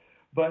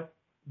 But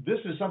this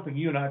is something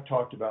you and I have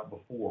talked about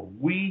before.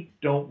 We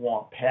don't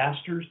want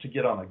pastors to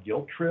get on a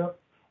guilt trip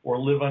or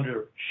live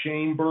under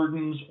shame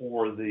burdens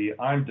or the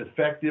I'm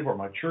defective or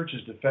my church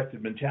is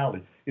defective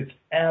mentality. It's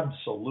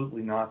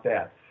absolutely not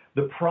that.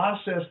 The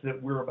process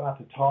that we're about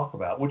to talk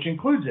about, which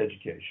includes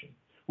education,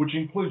 which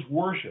includes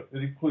worship,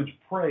 it includes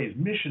praise,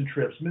 mission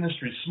trips,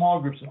 ministries,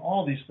 small groups, and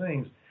all these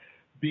things,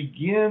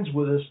 begins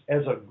with us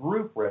as a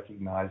group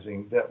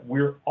recognizing that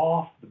we're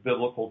off the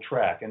biblical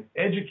track. And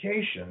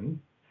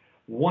education,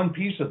 one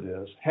piece of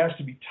this, has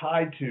to be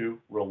tied to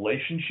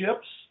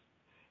relationships,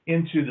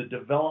 into the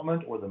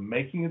development or the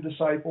making of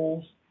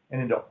disciples,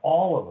 and into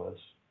all of us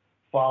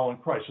following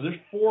Christ. So there's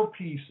four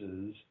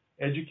pieces,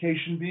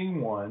 education being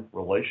one,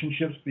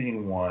 relationships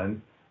being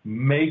one,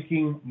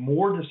 making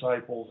more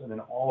disciples, and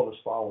then all of us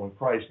following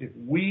Christ. If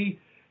we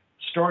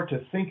start to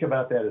think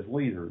about that as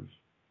leaders,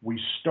 we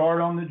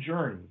start on the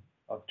journey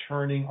of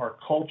turning our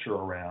culture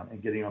around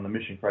and getting on the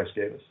mission Christ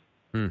gave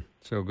us.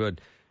 So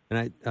good.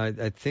 And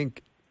I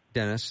think,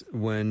 Dennis,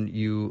 when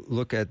you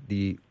look at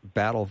the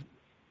battle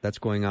that's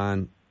going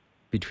on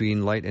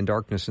between light and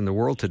darkness in the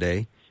world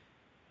today,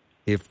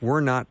 if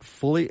we're not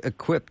fully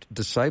equipped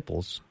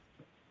disciples,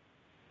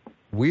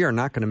 we are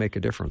not going to make a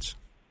difference.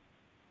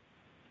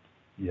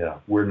 Yeah,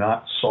 we're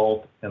not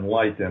salt and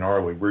light then,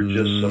 are we? We're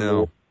just some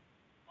little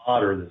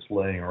water that's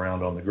laying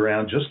around on the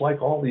ground, just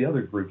like all the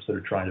other groups that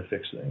are trying to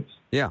fix things.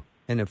 Yeah,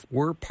 and if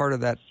we're part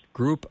of that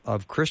group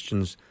of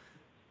Christians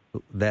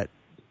that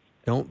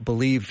don't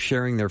believe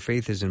sharing their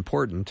faith is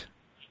important,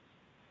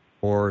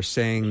 or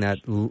saying that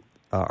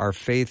our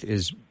faith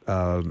is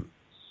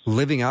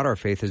living out our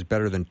faith is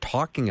better than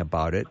talking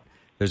about it,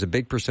 there's a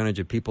big percentage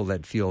of people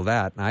that feel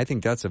that. And I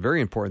think that's a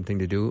very important thing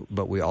to do.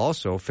 But we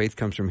also, faith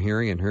comes from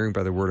hearing, and hearing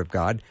by the word of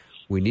God.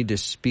 We need to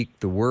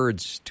speak the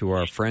words to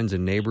our friends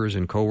and neighbors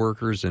and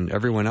coworkers and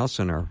everyone else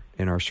in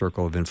our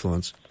circle of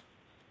influence.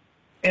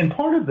 And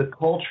part of the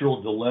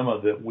cultural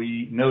dilemma that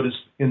we notice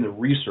in the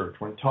research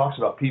when it talks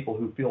about people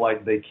who feel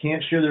like they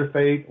can't share their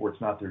faith or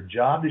it's not their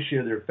job to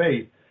share their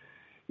faith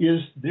is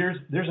there's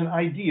an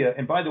idea.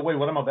 And by the way,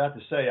 what I'm about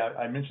to say,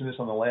 I mentioned this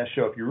on the last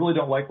show. If you really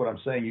don't like what I'm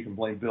saying, you can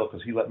blame Bill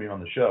because he let me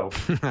on the show.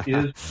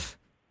 It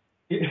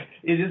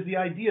is the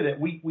idea that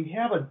we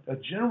have a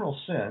general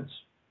sense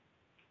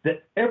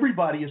that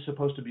everybody is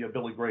supposed to be a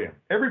Billy Graham.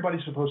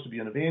 Everybody's supposed to be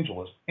an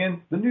evangelist.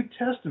 And the New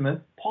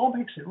Testament, Paul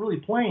makes it really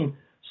plain.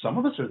 Some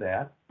of us are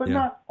that, but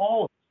not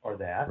all of us are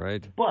that.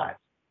 Right. But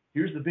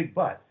here's the big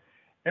but.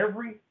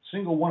 Every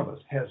single one of us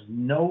has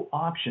no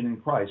option in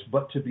Christ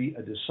but to be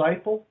a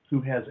disciple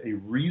who has a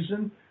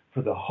reason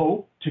for the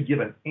hope to give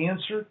an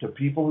answer to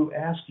people who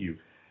ask you.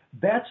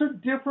 That's a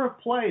different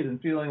play than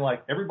feeling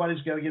like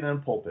everybody's got to get in a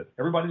pulpit.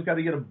 Everybody's got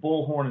to get a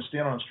bullhorn and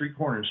stand on a street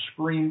corner and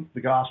scream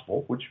the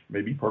gospel, which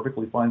may be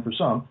perfectly fine for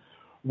some.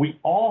 We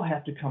all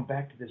have to come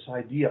back to this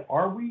idea.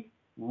 Are we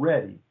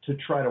ready to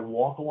try to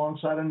walk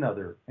alongside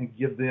another and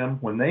give them,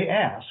 when they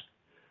ask,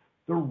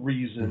 the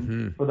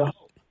reason for the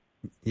hope?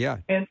 Yeah.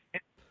 And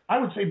I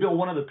would say, Bill,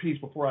 one other piece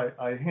before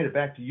I hand it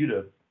back to you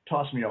to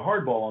toss me a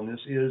hardball on this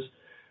is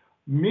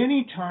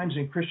many times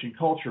in Christian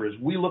culture, as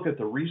we look at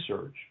the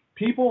research,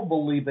 people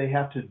believe they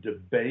have to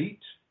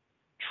debate,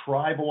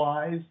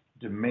 tribalize,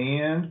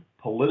 demand,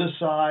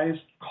 politicize,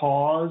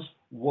 cause,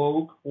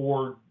 woke,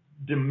 or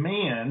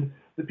demand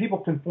that people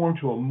conform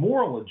to a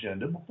moral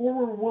agenda before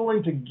we're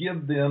willing to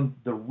give them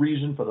the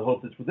reason for the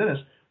hope that's within us,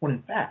 when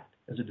in fact,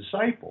 as a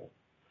disciple,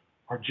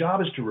 our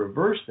job is to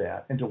reverse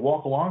that and to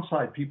walk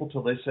alongside people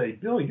till they say,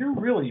 Bill, you're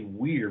really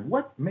weird.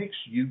 What makes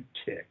you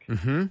tick?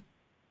 Mm-hmm.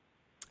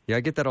 Yeah,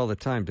 I get that all the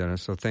time,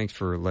 Dennis, so thanks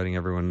for letting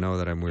everyone know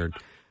that I'm weird.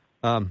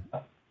 But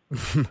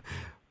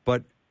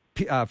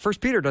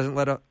First Peter doesn't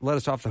let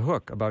us off the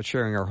hook about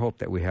sharing our hope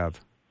that we have.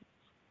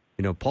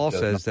 You know, Paul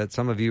says that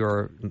some of you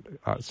are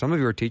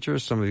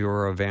teachers, some of you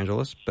are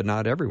evangelists, but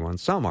not everyone.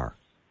 Some are.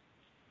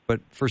 But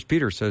First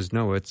Peter says,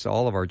 no, it's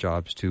all of our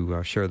jobs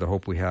to share the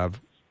hope we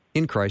have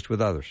in Christ with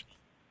others.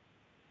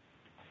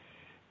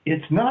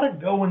 It's not a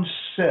go and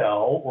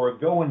sell or a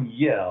go and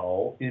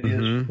yell. It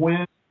is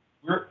when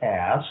we're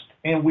asked,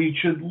 and we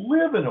should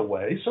live in a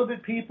way so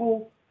that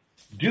people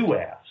do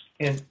ask.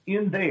 And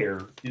in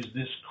there is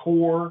this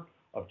core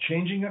of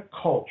changing a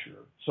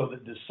culture so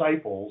that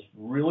disciples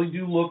really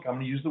do look, I'm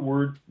going to use the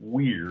word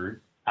weird,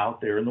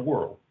 out there in the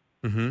world.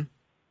 Mm-hmm.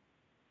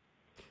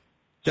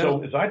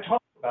 So as I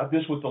talk about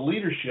this with the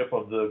leadership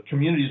of the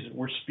communities that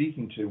we're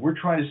speaking to, we're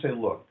trying to say,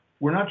 look,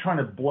 we're not trying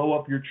to blow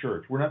up your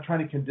church. We're not trying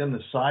to condemn the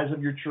size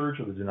of your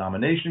church or the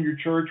denomination of your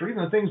church or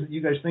even the things that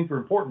you guys think are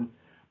important.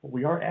 But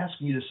we are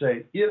asking you to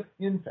say, if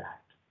in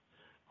fact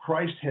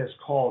Christ has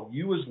called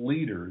you as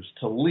leaders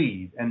to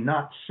lead and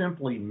not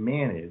simply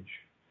manage,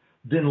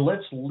 then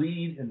let's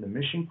lead in the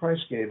mission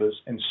Christ gave us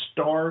and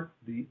start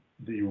the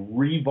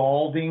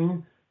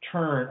revolving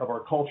turn of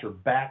our culture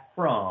back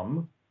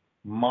from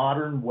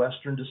modern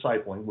Western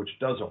discipling, which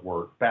doesn't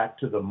work, back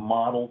to the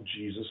model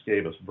Jesus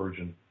gave us,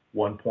 version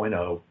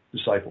 1.0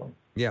 discipling.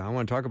 Yeah, I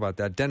want to talk about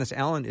that. Dennis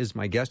Allen is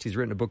my guest. He's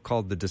written a book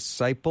called The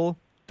Disciple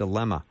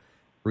Dilemma,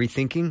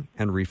 Rethinking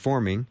and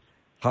Reforming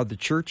How the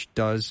Church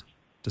Does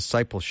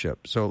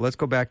Discipleship. So let's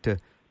go back to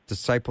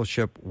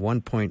Discipleship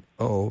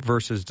 1.0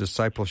 versus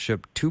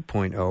Discipleship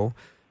 2.0.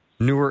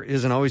 Newer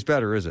isn't always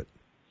better, is it?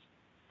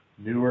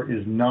 Newer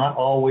is not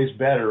always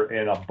better.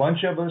 And a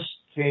bunch of us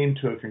came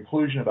to a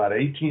conclusion about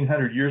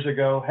 1,800 years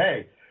ago,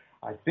 hey,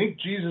 I think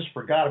Jesus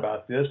forgot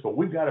about this, but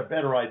we've got a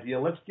better idea.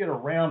 Let's get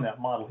around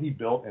that model he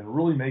built and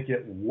really make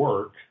it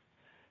work.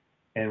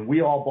 And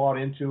we all bought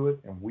into it,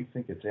 and we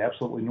think it's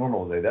absolutely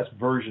normal today. That's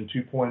version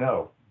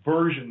 2.0.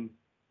 Version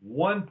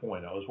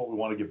 1.0 is what we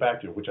want to get back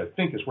to, which I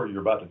think is where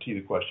you're about to tee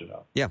the question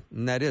up. Yeah,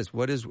 and that is.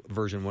 What is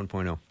version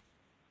 1.0?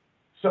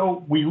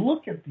 So we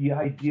look at the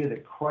idea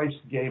that Christ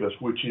gave us,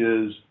 which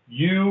is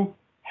you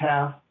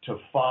have to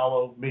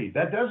follow me.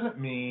 That doesn't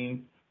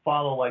mean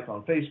follow like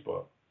on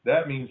Facebook.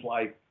 That means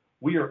like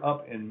we are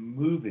up and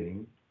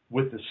moving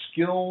with the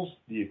skills,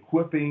 the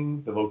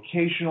equipping, the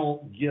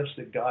vocational gifts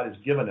that God has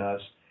given us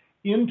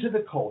into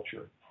the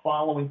culture,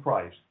 following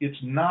Christ. It's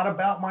not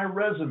about my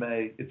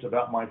resume, it's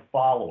about my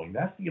following.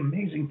 That's the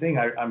amazing thing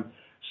I'm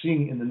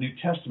seeing in the New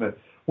Testament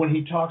when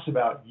he talks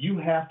about you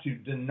have to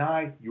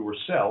deny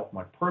yourself,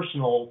 my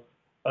personal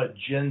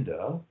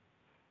agenda,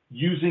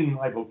 using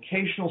my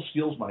vocational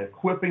skills, my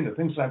equipping, the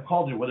things that I'm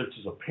called to, whether it's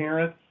as a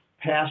parent,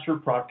 pastor,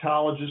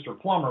 proctologist, or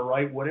plumber,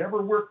 right?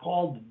 Whatever we're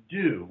called to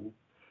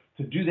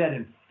do that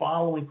in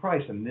following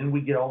Christ. And then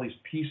we get all these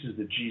pieces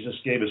that Jesus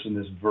gave us in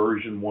this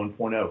version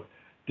 1.0.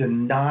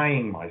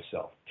 Denying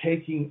myself,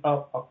 taking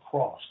up a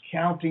cross,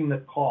 counting the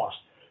cost,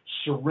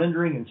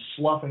 surrendering and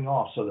sloughing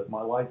off so that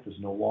my life is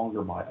no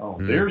longer my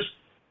own. There's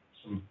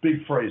some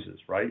big phrases,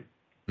 right?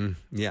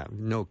 Yeah,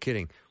 no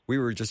kidding. We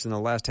were just in the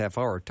last half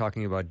hour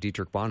talking about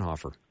Dietrich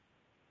Bonhoeffer.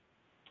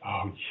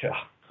 Oh, yeah.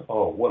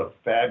 Oh, what a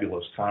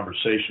fabulous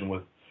conversation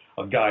with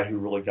a guy who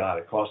really got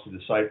it. Cost of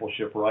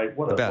discipleship, right?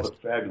 What a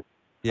fabulous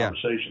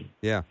conversation.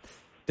 Yeah.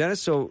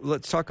 Dennis, so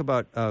let's talk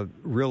about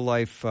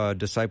real-life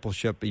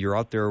discipleship. You're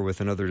out there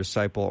with another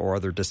disciple or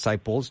other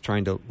disciples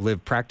trying to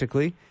live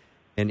practically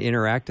and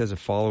interact as a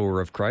follower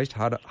of Christ.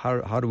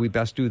 How do we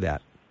best do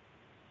that?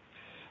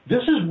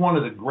 This is one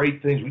of the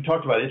great things. We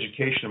talked about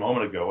education a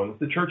moment ago, and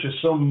the church has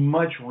so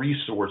much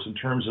resource in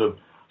terms of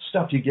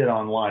stuff you get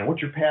online, what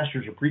your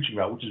pastors are preaching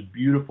about, which is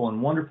beautiful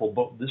and wonderful.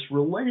 But this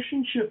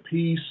relationship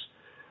piece,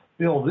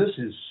 Bill, this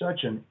is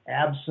such an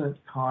absent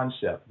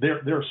concept.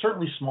 There are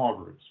certainly small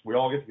groups. We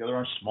all get together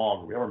on a small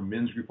group. We have our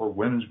men's group or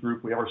women's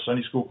group. We have our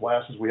Sunday school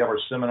classes. We have our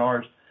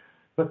seminars.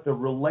 But the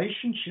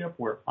relationship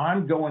where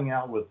I'm going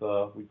out with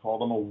we call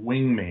them a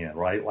wingman,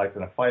 right? Like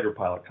in a fighter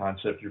pilot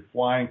concept, you're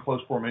flying close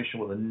formation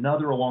with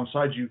another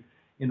alongside you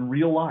in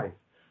real life.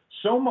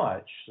 So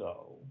much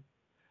so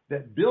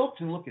that Bill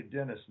can look at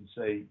Dennis and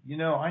say,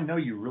 I know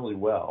you really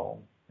well,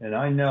 and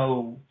I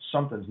know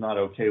something's not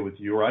okay with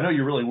you, or I know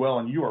you really well,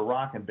 and you are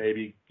rocking,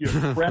 baby.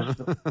 Press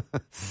the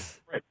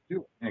right,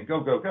 do it, and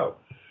go.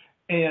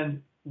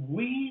 And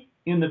we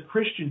in the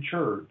Christian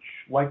church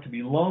like to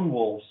be lone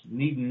wolves,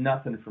 needing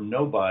nothing from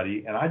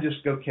nobody, and I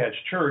just go catch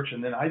church,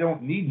 and then I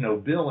don't need no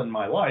Bill in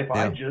my life.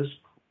 Yeah. I just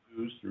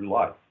cruise through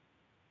life.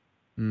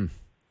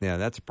 Yeah,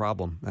 that's a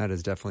problem. That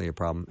is definitely a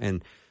problem.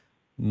 And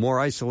more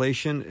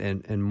isolation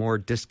and more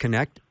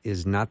disconnect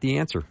is not the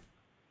answer.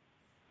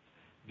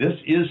 This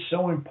is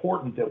so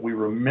important that we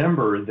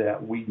remember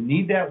that we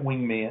need that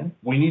wingman.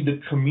 We need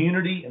the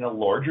community in a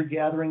larger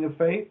gathering of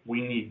faith.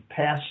 We need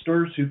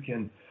pastors who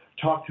can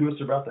talk to us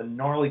about the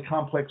gnarly,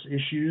 complex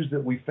issues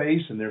that we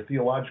face and their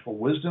theological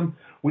wisdom.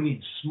 We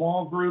need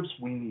small groups.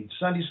 We need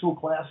Sunday school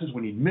classes.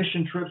 We need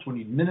mission trips. We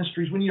need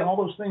ministries. We need all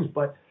those things.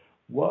 But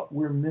what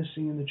we're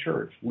missing in the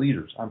church,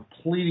 leaders, I'm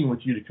pleading with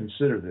you to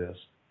consider this.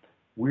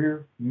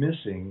 We're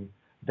missing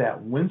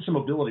that winsome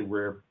ability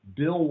where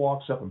Bill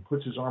walks up and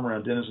puts his arm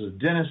around Dennis and says,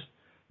 Dennis,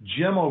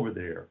 Jim over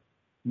there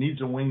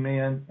needs a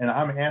wingman, and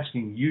I'm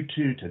asking you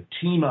two to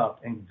team up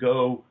and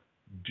go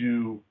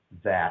do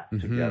that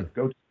together.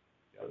 Go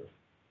together.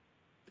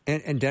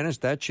 And Dennis,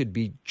 that should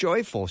be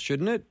joyful,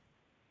 shouldn't it?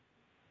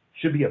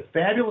 Should be a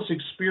fabulous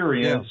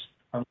experience.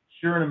 Yeah. I'm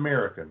sure an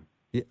American.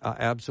 Yeah,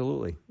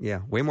 absolutely.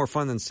 Yeah, way more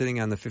fun than sitting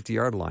on the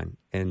 50-yard line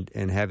and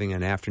having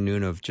an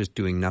afternoon of just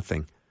doing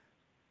nothing.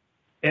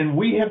 And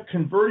we have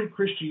converted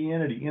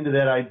Christianity into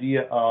that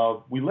idea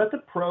of we let the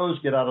pros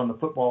get out on the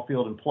football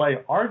field and play.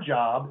 Our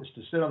job is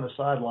to sit on the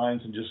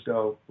sidelines and just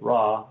go,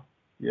 rah,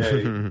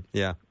 yay.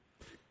 Yeah.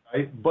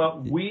 Right?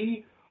 But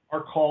we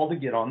are called to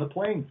get on the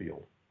playing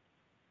field.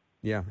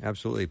 Yeah,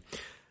 absolutely.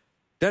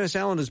 Dennis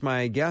Allen is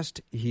my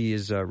guest. He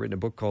has written a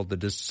book called The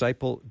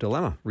Disciple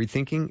Dilemma,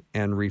 Rethinking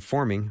and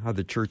Reforming How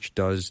the Church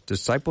Does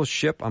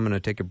Discipleship. I'm going to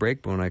take a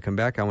break, but when I come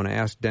back, I want to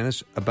ask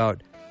Dennis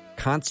about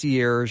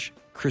concierge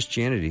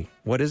Christianity.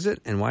 What is it,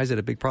 and why is it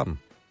a big problem?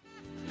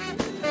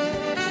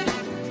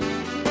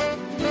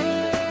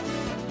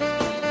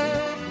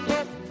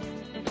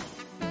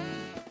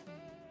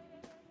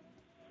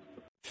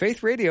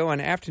 Faith Radio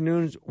and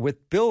Afternoons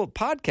with Bill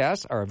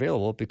podcasts are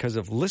available because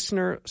of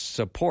listener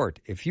support.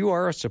 If you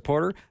are a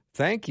supporter,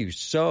 thank you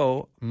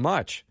so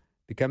much.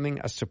 Becoming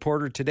a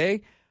supporter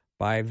today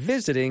by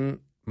visiting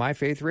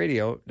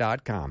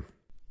myfaithradio.com.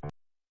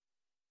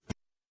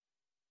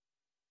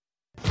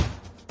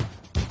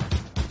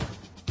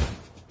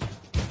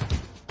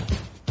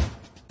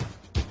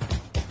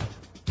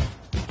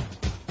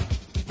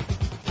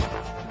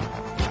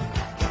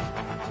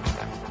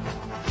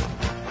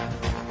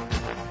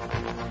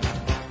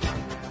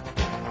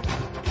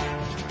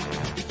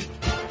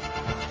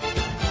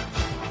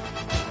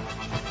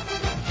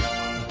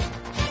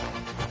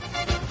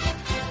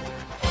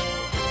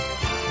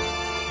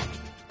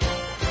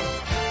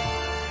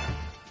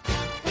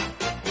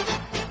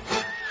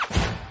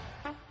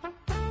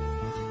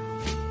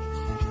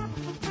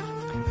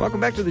 Welcome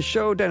back to the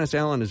show. Dennis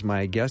Allen is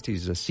my guest.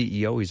 He's a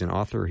CEO. He's an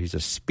author. He's a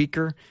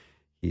speaker.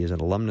 He is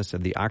an alumnus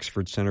of the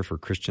Oxford Center for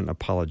Christian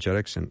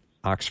Apologetics in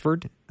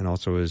Oxford, and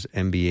also his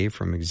MBA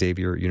from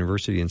Xavier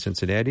University in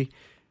Cincinnati.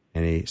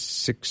 and a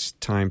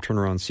 6-time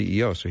turnaround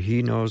CEO. So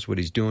he knows what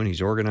he's doing.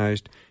 He's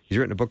organized. He's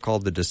written a book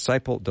called The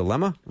Disciple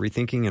Dilemma,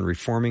 Rethinking and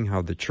Reforming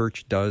How the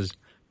Church Does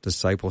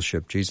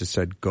Discipleship. Jesus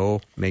said,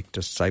 go make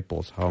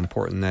disciples, how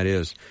important that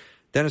is.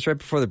 Dennis, right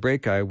before the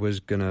break, I was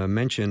going to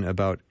mention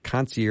about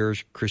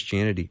concierge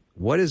Christianity.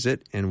 What is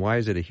it, and why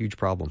is it a huge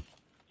problem?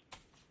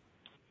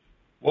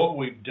 What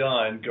we've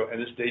done,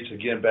 and this dates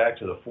again back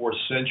to the 4th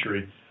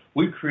century,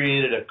 we've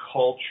created a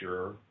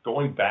culture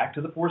going back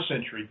to the 4th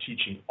century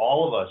teaching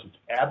all of us it's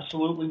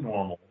absolutely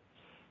normal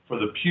for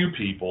the pew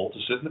people to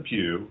sit in the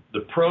pew,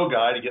 the pro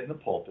guy to get in the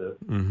pulpit,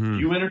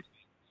 you entertain,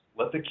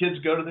 let the kids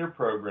go to their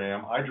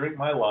program, I drink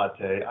my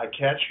latte, I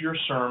catch your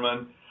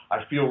sermon,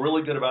 I feel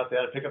really good about that,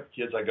 I pick up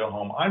the kids, I go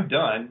home, I'm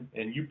done,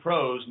 and you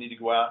pros need to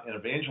go out and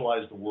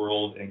evangelize the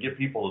world and get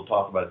people to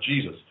talk about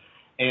Jesus.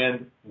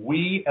 And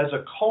we, as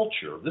a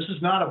culture, this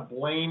is not a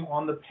blame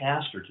on the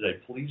pastor today.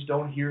 Please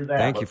don't hear that.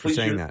 Thank you for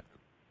saying that.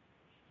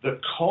 The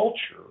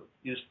culture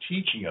is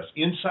teaching us,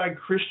 inside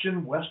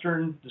Christian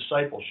Western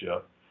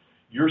discipleship,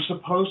 you're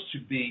supposed to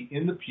be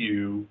in the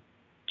pew,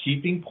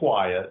 keeping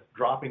quiet,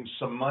 dropping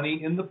some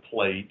money in the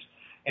plate,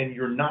 and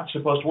you're not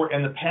supposed to work.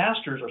 And the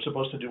pastors are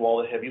supposed to do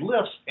all the heavy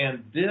lifts.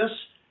 And this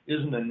is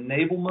an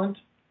enablement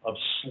of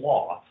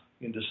sloth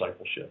in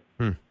discipleship.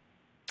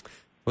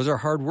 Those are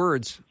hard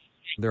words.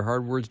 They're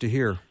hard words to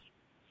hear.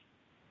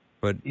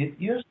 But it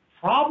is a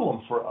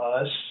problem for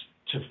us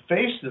to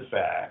face the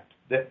fact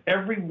that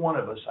every one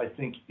of us, I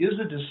think, is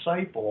a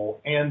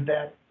disciple, and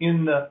that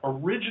in the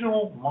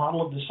original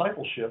model of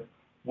discipleship,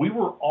 we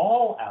were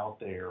all out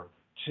there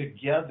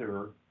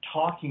together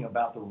talking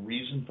about the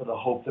reason for the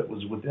hope that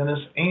was within us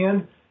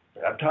and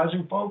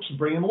baptizing folks and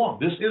bringing them along.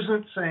 This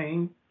isn't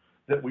saying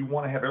that we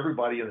want to have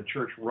everybody in the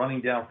church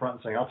running down front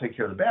and saying, I'll take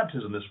care of the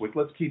baptism this week.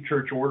 Let's keep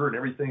church order and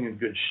everything in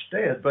good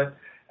stead.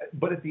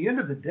 But at the end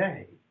of the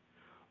day,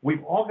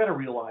 we've all got to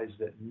realize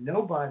that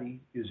nobody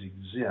is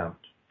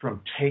exempt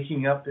from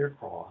taking up their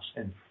cross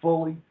and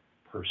fully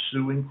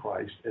pursuing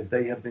Christ as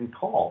they have been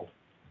called.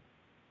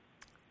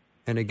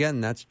 And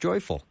again, that's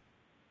joyful.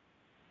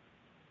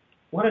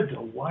 What a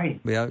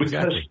delight. Yeah,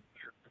 exactly.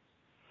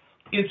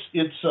 Because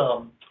it's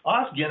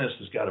Os Guinness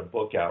has got a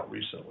book out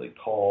recently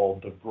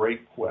called The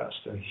Great Quest,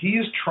 and he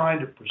is trying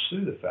to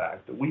pursue the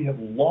fact that we have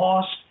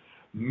lost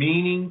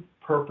meaning,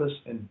 purpose,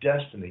 and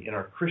destiny in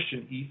our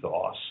Christian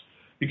ethos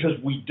because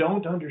we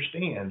don't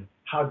understand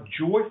how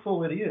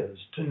joyful it is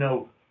to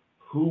know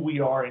who we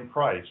are in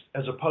Christ,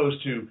 as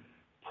opposed to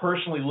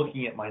personally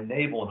looking at my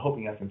navel and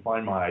hoping I can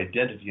find my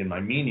identity and my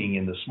meaning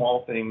in the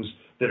small things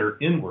that are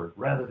inward,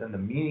 rather than the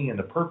meaning and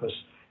the purpose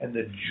and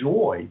the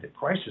joy that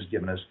Christ has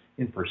given us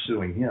in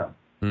pursuing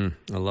him.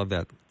 I love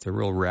that. It's a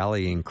real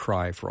rallying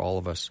cry for all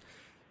of us.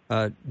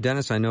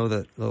 Dennis, I know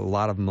that a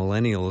lot of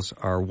millennials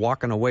are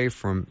walking away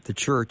from the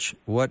church.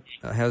 What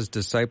has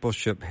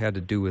discipleship had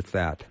to do with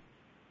that?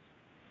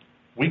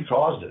 We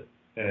caused it,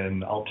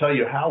 and I'll tell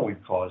you how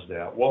we've caused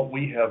that. What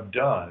we have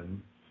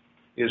done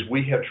is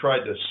we have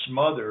tried to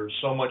smother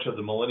so much of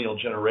the millennial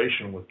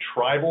generation with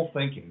tribal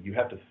thinking. You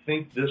have to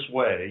think this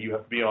way. You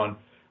have to be on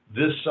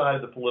this side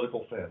of the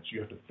political fence. You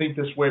have to think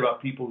this way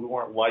about people who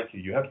aren't like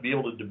you. You have to be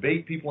able to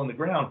debate people on the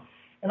ground.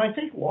 And I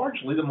think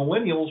largely the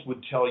millennials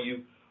would tell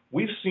you,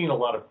 we've seen a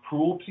lot of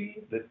cruelty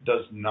that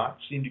does not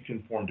seem to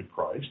conform to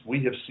Christ.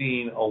 We have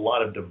seen a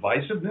lot of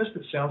divisiveness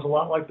that sounds a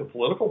lot like the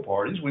political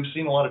parties. We've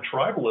seen a lot of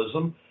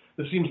tribalism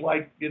that seems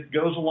like it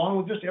goes along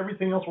with just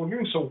everything else we're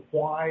hearing. So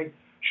why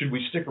should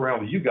we stick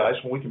around with you guys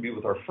when we can be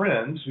with our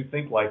friends who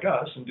think like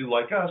us and do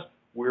like us?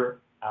 We're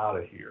out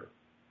of here.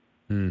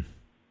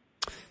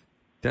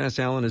 Dennis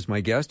Allen is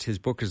my guest. His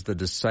book is The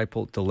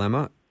Disciple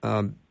Dilemma.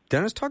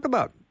 Dennis, talk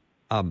about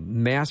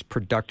mass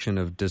production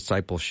of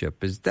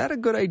discipleship. Is that a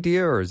good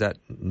idea, or is that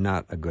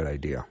not a good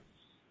idea?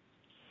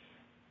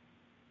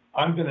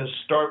 I'm going to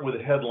start with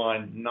a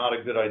headline, not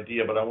a good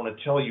idea, but I want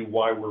to tell you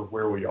why we're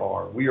where we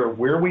are. We are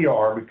where we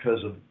are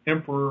because of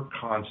Emperor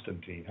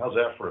Constantine. How's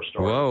that for a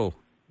start? Whoa,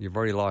 you've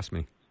already lost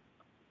me.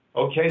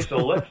 Okay, so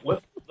let's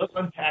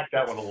unpack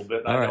that one a little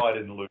bit. I know right. I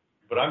didn't lose,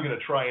 but I'm going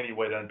to try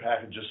anyway to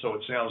unpack it just so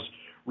it sounds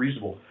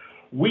reasonable.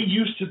 We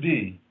used to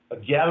be a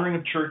gathering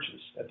of churches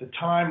at the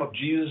time of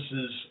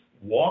Jesus'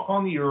 walk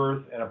on the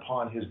earth and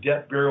upon his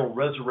death, burial,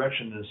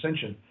 resurrection, and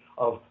ascension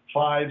of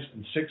 5s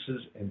and 6s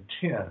and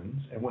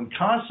 10s. And when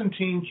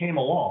Constantine came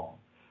along,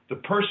 the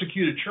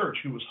persecuted church,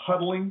 who was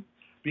huddling,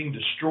 being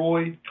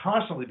destroyed,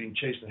 constantly being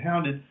chased and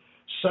hounded,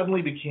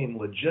 suddenly became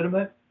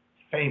legitimate,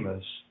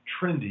 famous,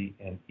 trendy,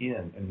 and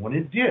in. And when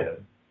it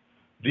did,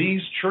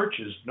 these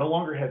churches no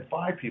longer had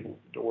 5 people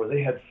at the door.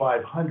 They had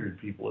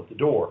 500 people at the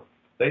door.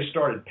 They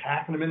started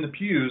packing them in the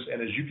pews,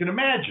 and as you can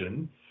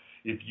imagine,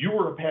 if you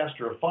were a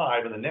pastor of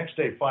 5 and the next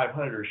day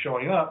 500 are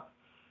showing up,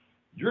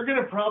 you're going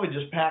to probably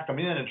just pack them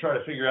in and try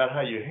to figure out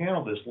how you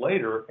handle this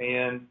later.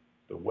 And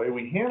the way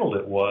we handled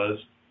it was,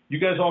 you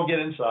guys all get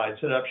inside,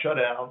 sit up, shut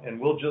out, and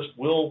we'll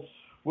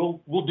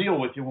deal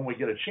with you when we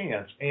get a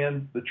chance.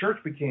 And the church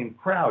became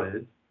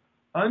crowded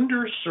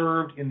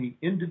underserved in the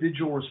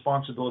individual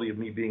responsibility of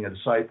me being a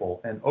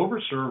disciple and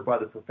overserved by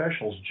the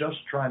professionals just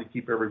trying to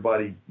keep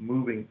everybody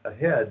moving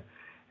ahead.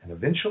 And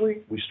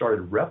eventually we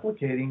started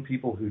replicating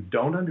people who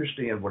don't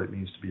understand what it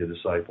means to be a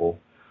disciple,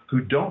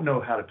 who don't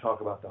know how to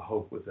talk about the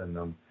hope within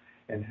them,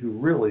 and who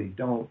really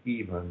don't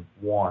even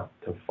want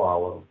to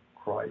follow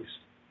Christ.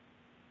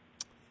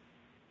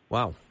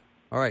 Wow.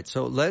 All right,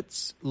 so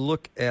let's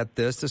look at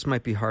this. This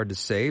might be hard to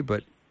say,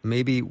 but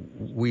maybe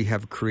we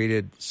have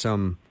created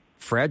some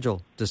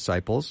fragile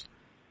disciples,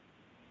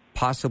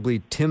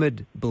 possibly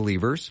timid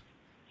believers,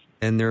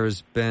 and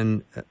there's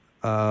been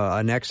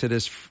an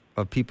exodus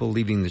of people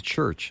leaving the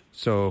church.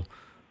 So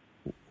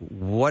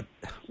what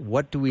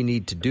do we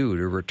need to do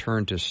to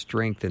return to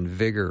strength and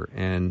vigor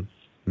and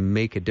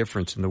make a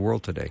difference in the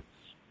world today?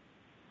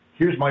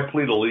 Here's my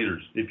plea to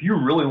leaders. If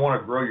you really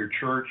want to grow your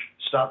church,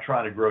 stop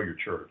trying to grow your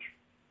church.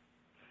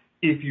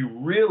 If you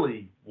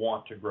really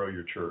want to grow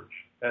your church,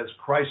 as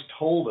Christ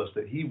told us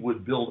that he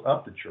would build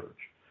up the church,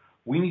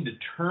 we need to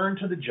turn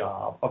to the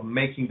job of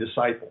making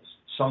disciples.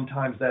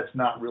 Sometimes that's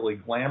not really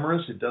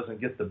glamorous. It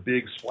doesn't get the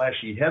big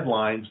splashy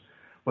headlines,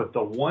 but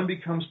the one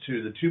becomes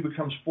two, the two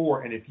becomes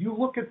four. And if you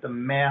look at the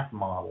math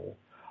model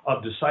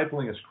of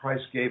discipling as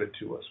Christ gave it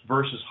to us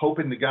versus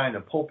hoping the guy in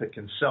the pulpit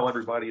can sell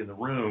everybody in the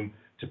room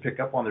to pick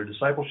up on their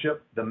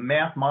discipleship, the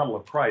math model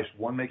of Christ,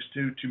 1 makes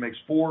 2, 2 makes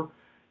 4,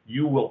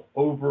 you will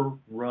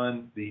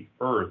overrun the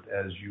earth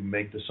as you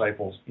make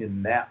disciples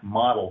in that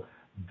model.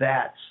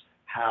 That's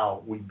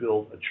how we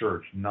build a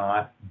church,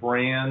 not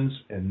brands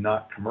and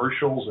not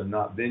commercials and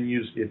not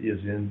venues. It is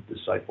in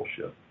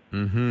discipleship.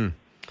 Mm-hmm.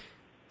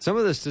 Some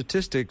of the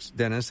statistics,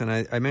 Dennis, and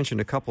I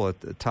mentioned a couple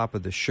at the top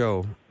of the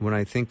show, when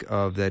I think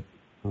of that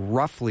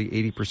roughly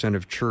 80%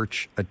 of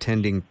church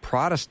attending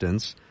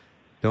Protestants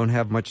don't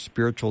have much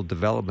spiritual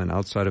development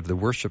outside of the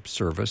worship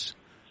service.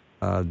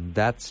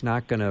 That's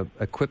not going to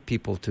equip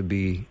people to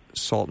be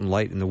salt and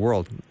light in the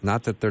world.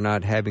 Not that they're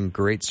not having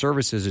great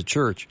services at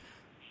church,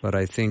 but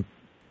I think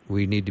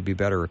we need to be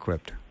better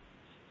equipped.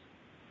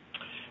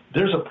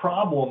 There's a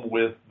problem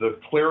with the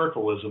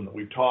clericalism that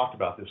we've talked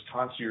about, this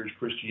concierge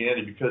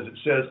Christianity, because it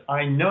says,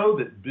 I know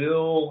that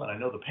Bill and I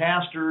know the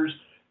pastors,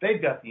 they've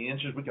got the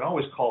answers. We can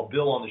always call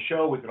Bill on the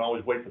show. We can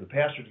always wait for the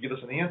pastor to give us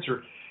an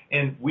answer.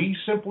 And we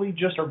simply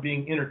just are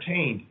being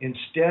entertained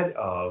instead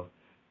of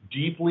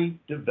deeply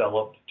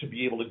developed to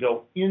be able to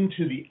go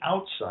into the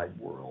outside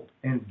world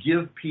and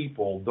give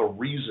people the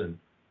reason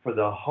for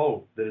the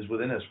hope that is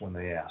within us when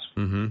they ask.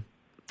 Mm-hmm.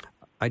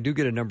 I do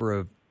get a number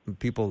of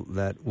people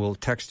that will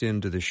text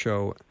into the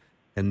show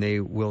and they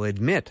will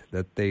admit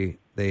that they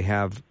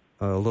have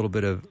a little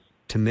bit of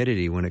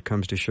timidity when it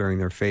comes to sharing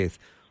their faith,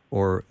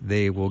 or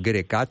they will get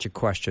a gotcha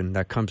question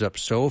that comes up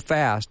so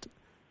fast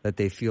that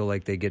they feel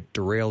like they get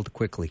derailed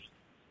quickly.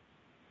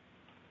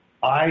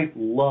 I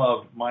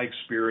loved my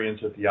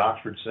experience at the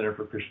Oxford Center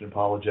for Christian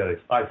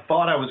Apologetics. I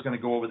thought I was going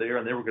to go over there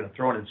and they were going to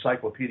throw an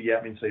encyclopedia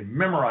at me and say,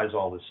 memorize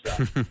all this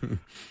stuff.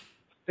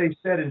 They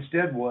said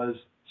instead was,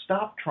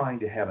 stop trying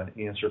to have an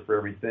answer for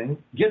everything.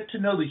 Get to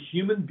know the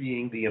human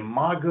being, the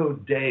imago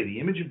Dei, the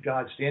image of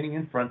God standing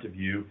in front of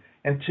you,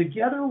 and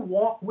together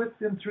walk with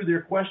them through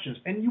their questions.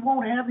 And you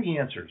won't have the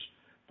answers,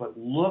 but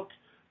look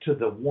to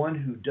the one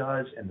who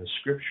does and the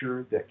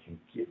scripture that can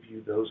give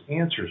you those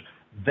answers.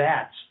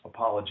 That's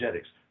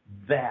apologetics.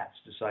 That's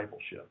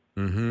discipleship.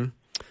 Mm-hmm.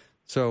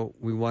 So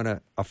we want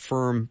to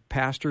affirm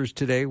pastors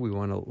today. We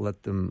want to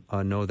let them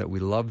know that we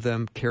love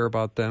them, care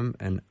about them,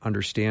 and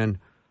understand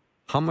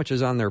how much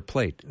is on their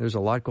plate. There's a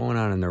lot going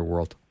on in their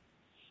world.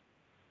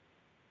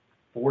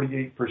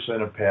 48%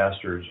 of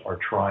pastors are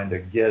trying to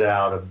get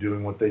out of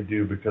doing what they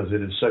do because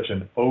it is such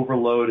an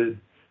overloaded,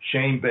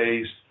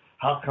 shame-based,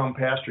 how come,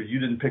 Pastor, you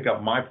didn't pick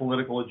up my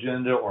political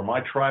agenda or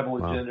my tribal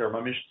agenda or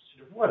my mission?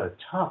 What a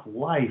tough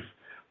life.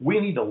 We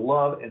need to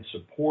love and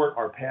support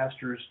our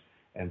pastors.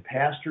 And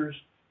pastors,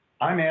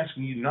 I'm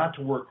asking you not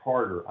to work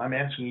harder. I'm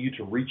asking you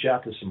to reach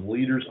out to some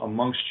leaders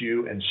amongst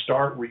you and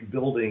start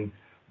rebuilding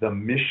the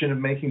mission of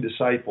making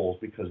disciples,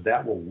 because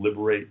that will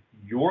liberate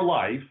your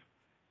life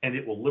and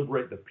it will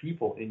liberate the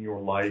people in your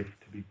life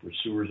to be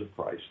pursuers of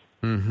Christ.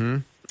 Mm-hmm.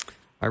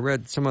 I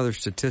read some other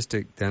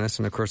statistic, Dennis,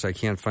 and of course I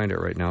can't find it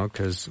right now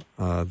because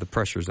the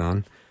pressure's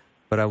on.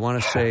 But I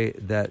want to say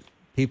that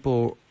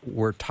people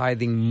were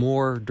tithing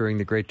more during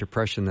the Great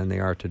Depression than they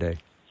are today.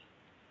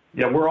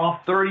 Yeah, we're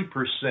off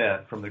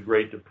 30% from the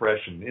Great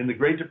Depression. In the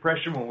Great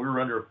Depression, when we were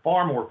under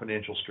far more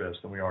financial stress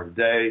than we are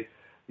today,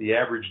 the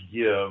average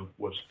give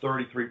was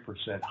 33%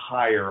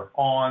 higher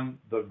on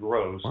the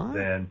gross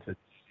than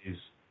today's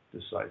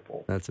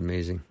disciple. That's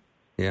amazing.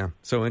 Yeah,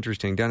 so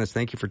interesting. Dennis,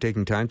 thank you for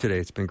taking time today.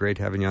 It's been great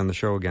having you on the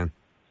show again.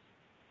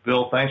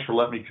 Bill, thanks for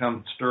letting me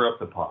come stir up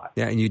the pot.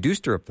 Yeah, and you do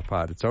stir up the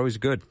pot. It's always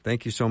good.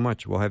 Thank you so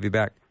much. We'll have you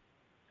back.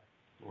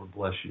 Lord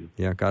bless you.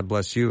 Yeah, God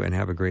bless you, and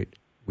have a great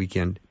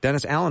weekend.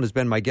 Dennis Allen has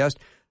been my guest.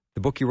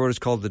 The book he wrote is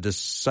called The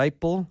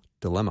Disciple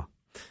Dilemma: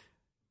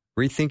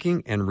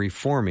 Rethinking and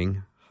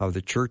Reforming How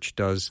the Church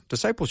Does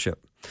Discipleship.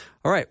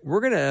 All right,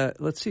 we're going to,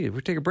 let's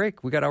take a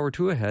break. We got hour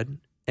 2 ahead,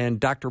 and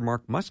Dr.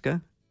 Mark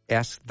Muska,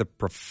 Ask the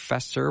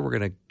Professor. We're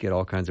going to get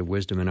all kinds of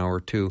wisdom in hour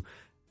 2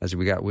 as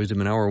we got wisdom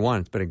in hour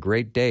 1. It's been a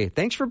great day.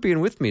 Thanks for being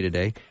with me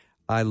today.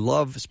 I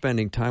love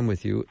spending time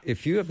with you.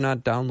 If you have not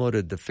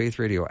downloaded the Faith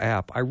Radio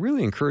app, I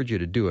really encourage you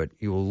to do it.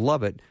 You will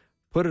love it.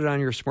 Put it on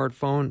your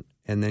smartphone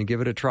and then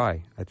give it a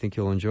try. I think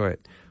you'll enjoy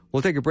it.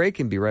 We'll take a break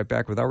and be right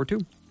back with hour 2.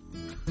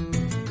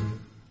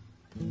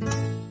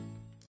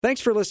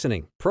 Thanks for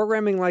listening.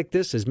 Programming like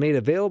this is made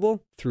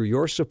available through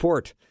your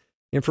support.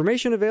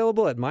 Information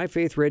available at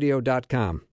myfaithradio.com.